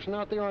left Wilson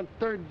out there on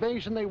third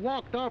base and they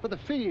walked off of the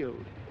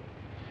field.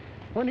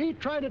 When he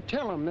tried to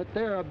tell them that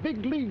they're a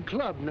big league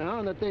club now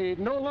and that they're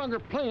no longer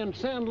playing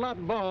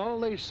sandlot ball,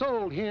 they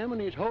sold him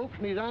and his hopes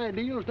and his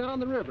ideals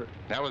down the river.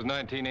 That was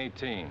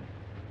 1918,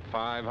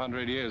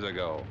 500 years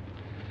ago.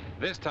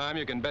 This time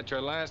you can bet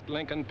your last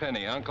Lincoln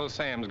penny Uncle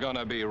Sam's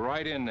gonna be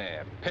right in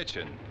there,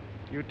 pitching.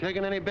 You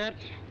taking any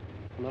bets?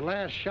 When the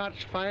last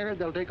shot's fired,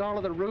 they'll take all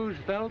of the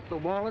Roosevelt, the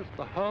Wallace,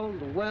 the Hull,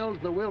 the Wells,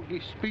 the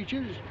Wilkie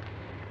speeches.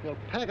 They'll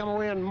pack them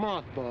away in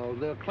mothballs.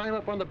 They'll climb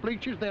up on the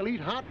bleachers. They'll eat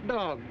hot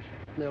dogs.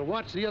 And they'll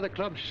watch the other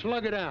clubs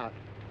slug it out.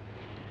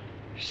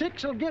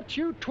 6 will get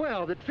you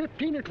 12. That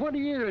 15 or 20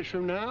 years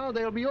from now,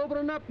 they'll be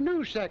opening up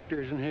new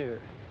sectors in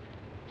here.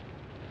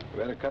 You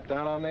better cut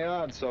down on the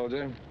odds,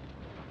 soldier.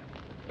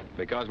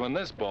 Because when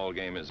this ball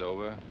game is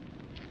over,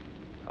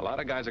 A lot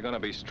of guys are going to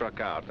be struck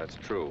out, that's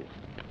true.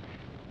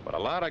 But a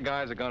lot of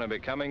guys are going to be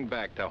coming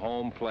back to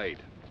home plate.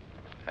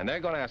 And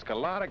they're going to ask a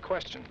lot of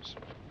questions.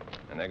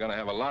 And they're going to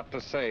have a lot to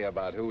say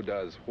about who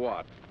does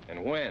what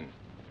and when.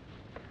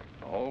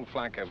 A whole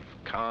flank of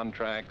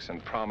contracts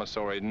and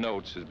promissory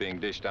notes is being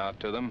dished out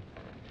to them.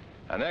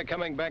 And they're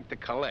coming back to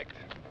collect.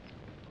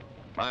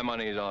 My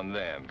money's on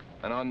them.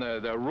 And on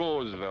the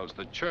Roosevelts,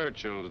 the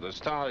Churchills, the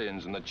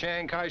Stallions, and the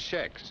Chiang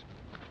Kai-sheks.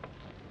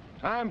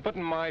 I'm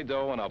putting my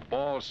dough on a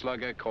ball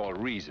slugger called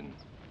reason.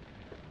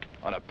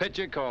 On a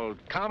pitcher called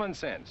common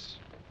sense.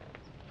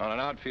 On an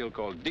outfield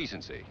called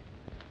decency.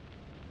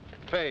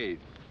 Faith.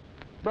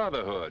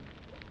 Brotherhood.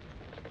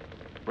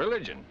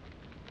 Religion.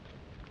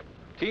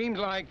 Teams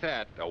like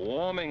that are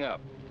warming up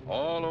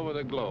all over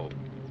the globe.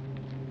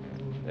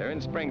 They're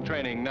in spring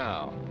training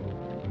now.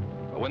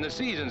 But when the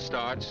season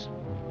starts,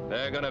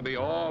 they're going to be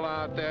all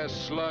out there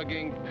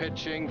slugging,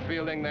 pitching,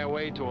 fielding their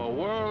way to a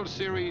World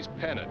Series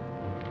pennant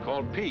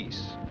called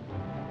peace.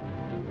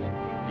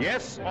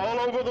 Yes, all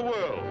over the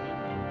world.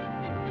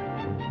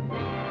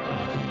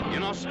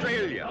 In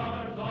Australia,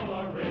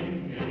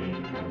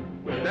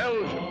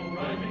 Belgium,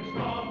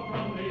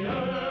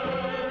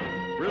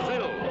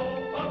 Brazil,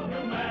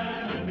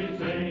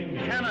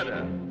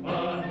 Canada,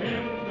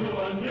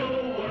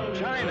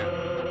 China,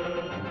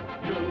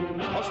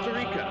 Costa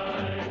Rica,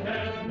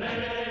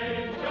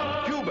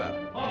 Cuba,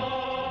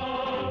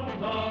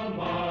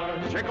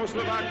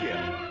 Czechoslovakia,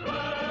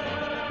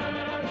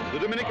 the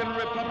Dominican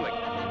Republic,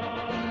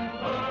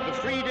 the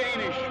Free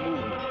Danish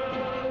movement,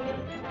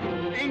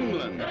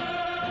 England,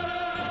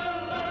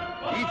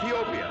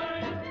 Ethiopia,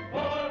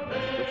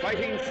 the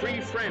Fighting Free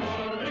French,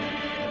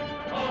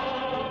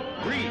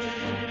 Greece,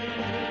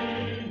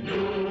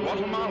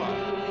 Guatemala,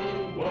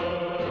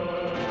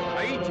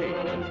 Haiti,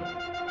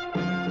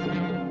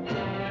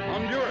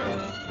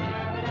 Honduras,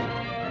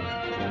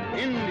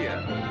 India,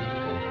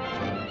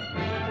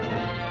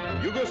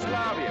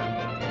 Yugoslavia,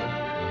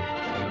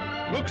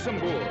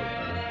 Luxembourg,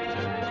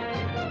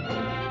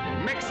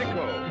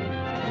 Mexico,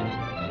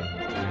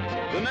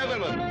 the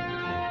Netherlands,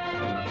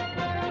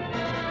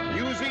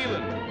 New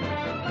Zealand,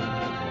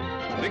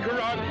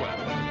 Nicaragua,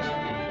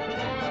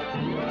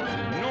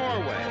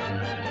 Norway,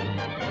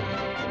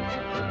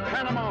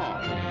 Panama,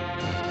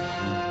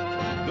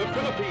 the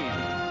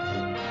Philippines,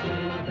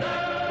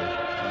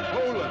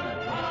 Poland,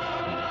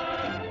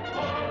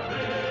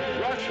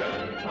 Russia,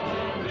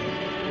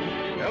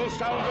 El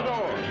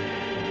Salvador,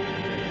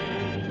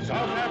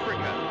 South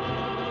Africa,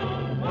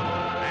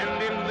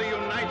 and in the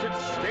United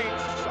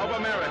States of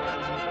America.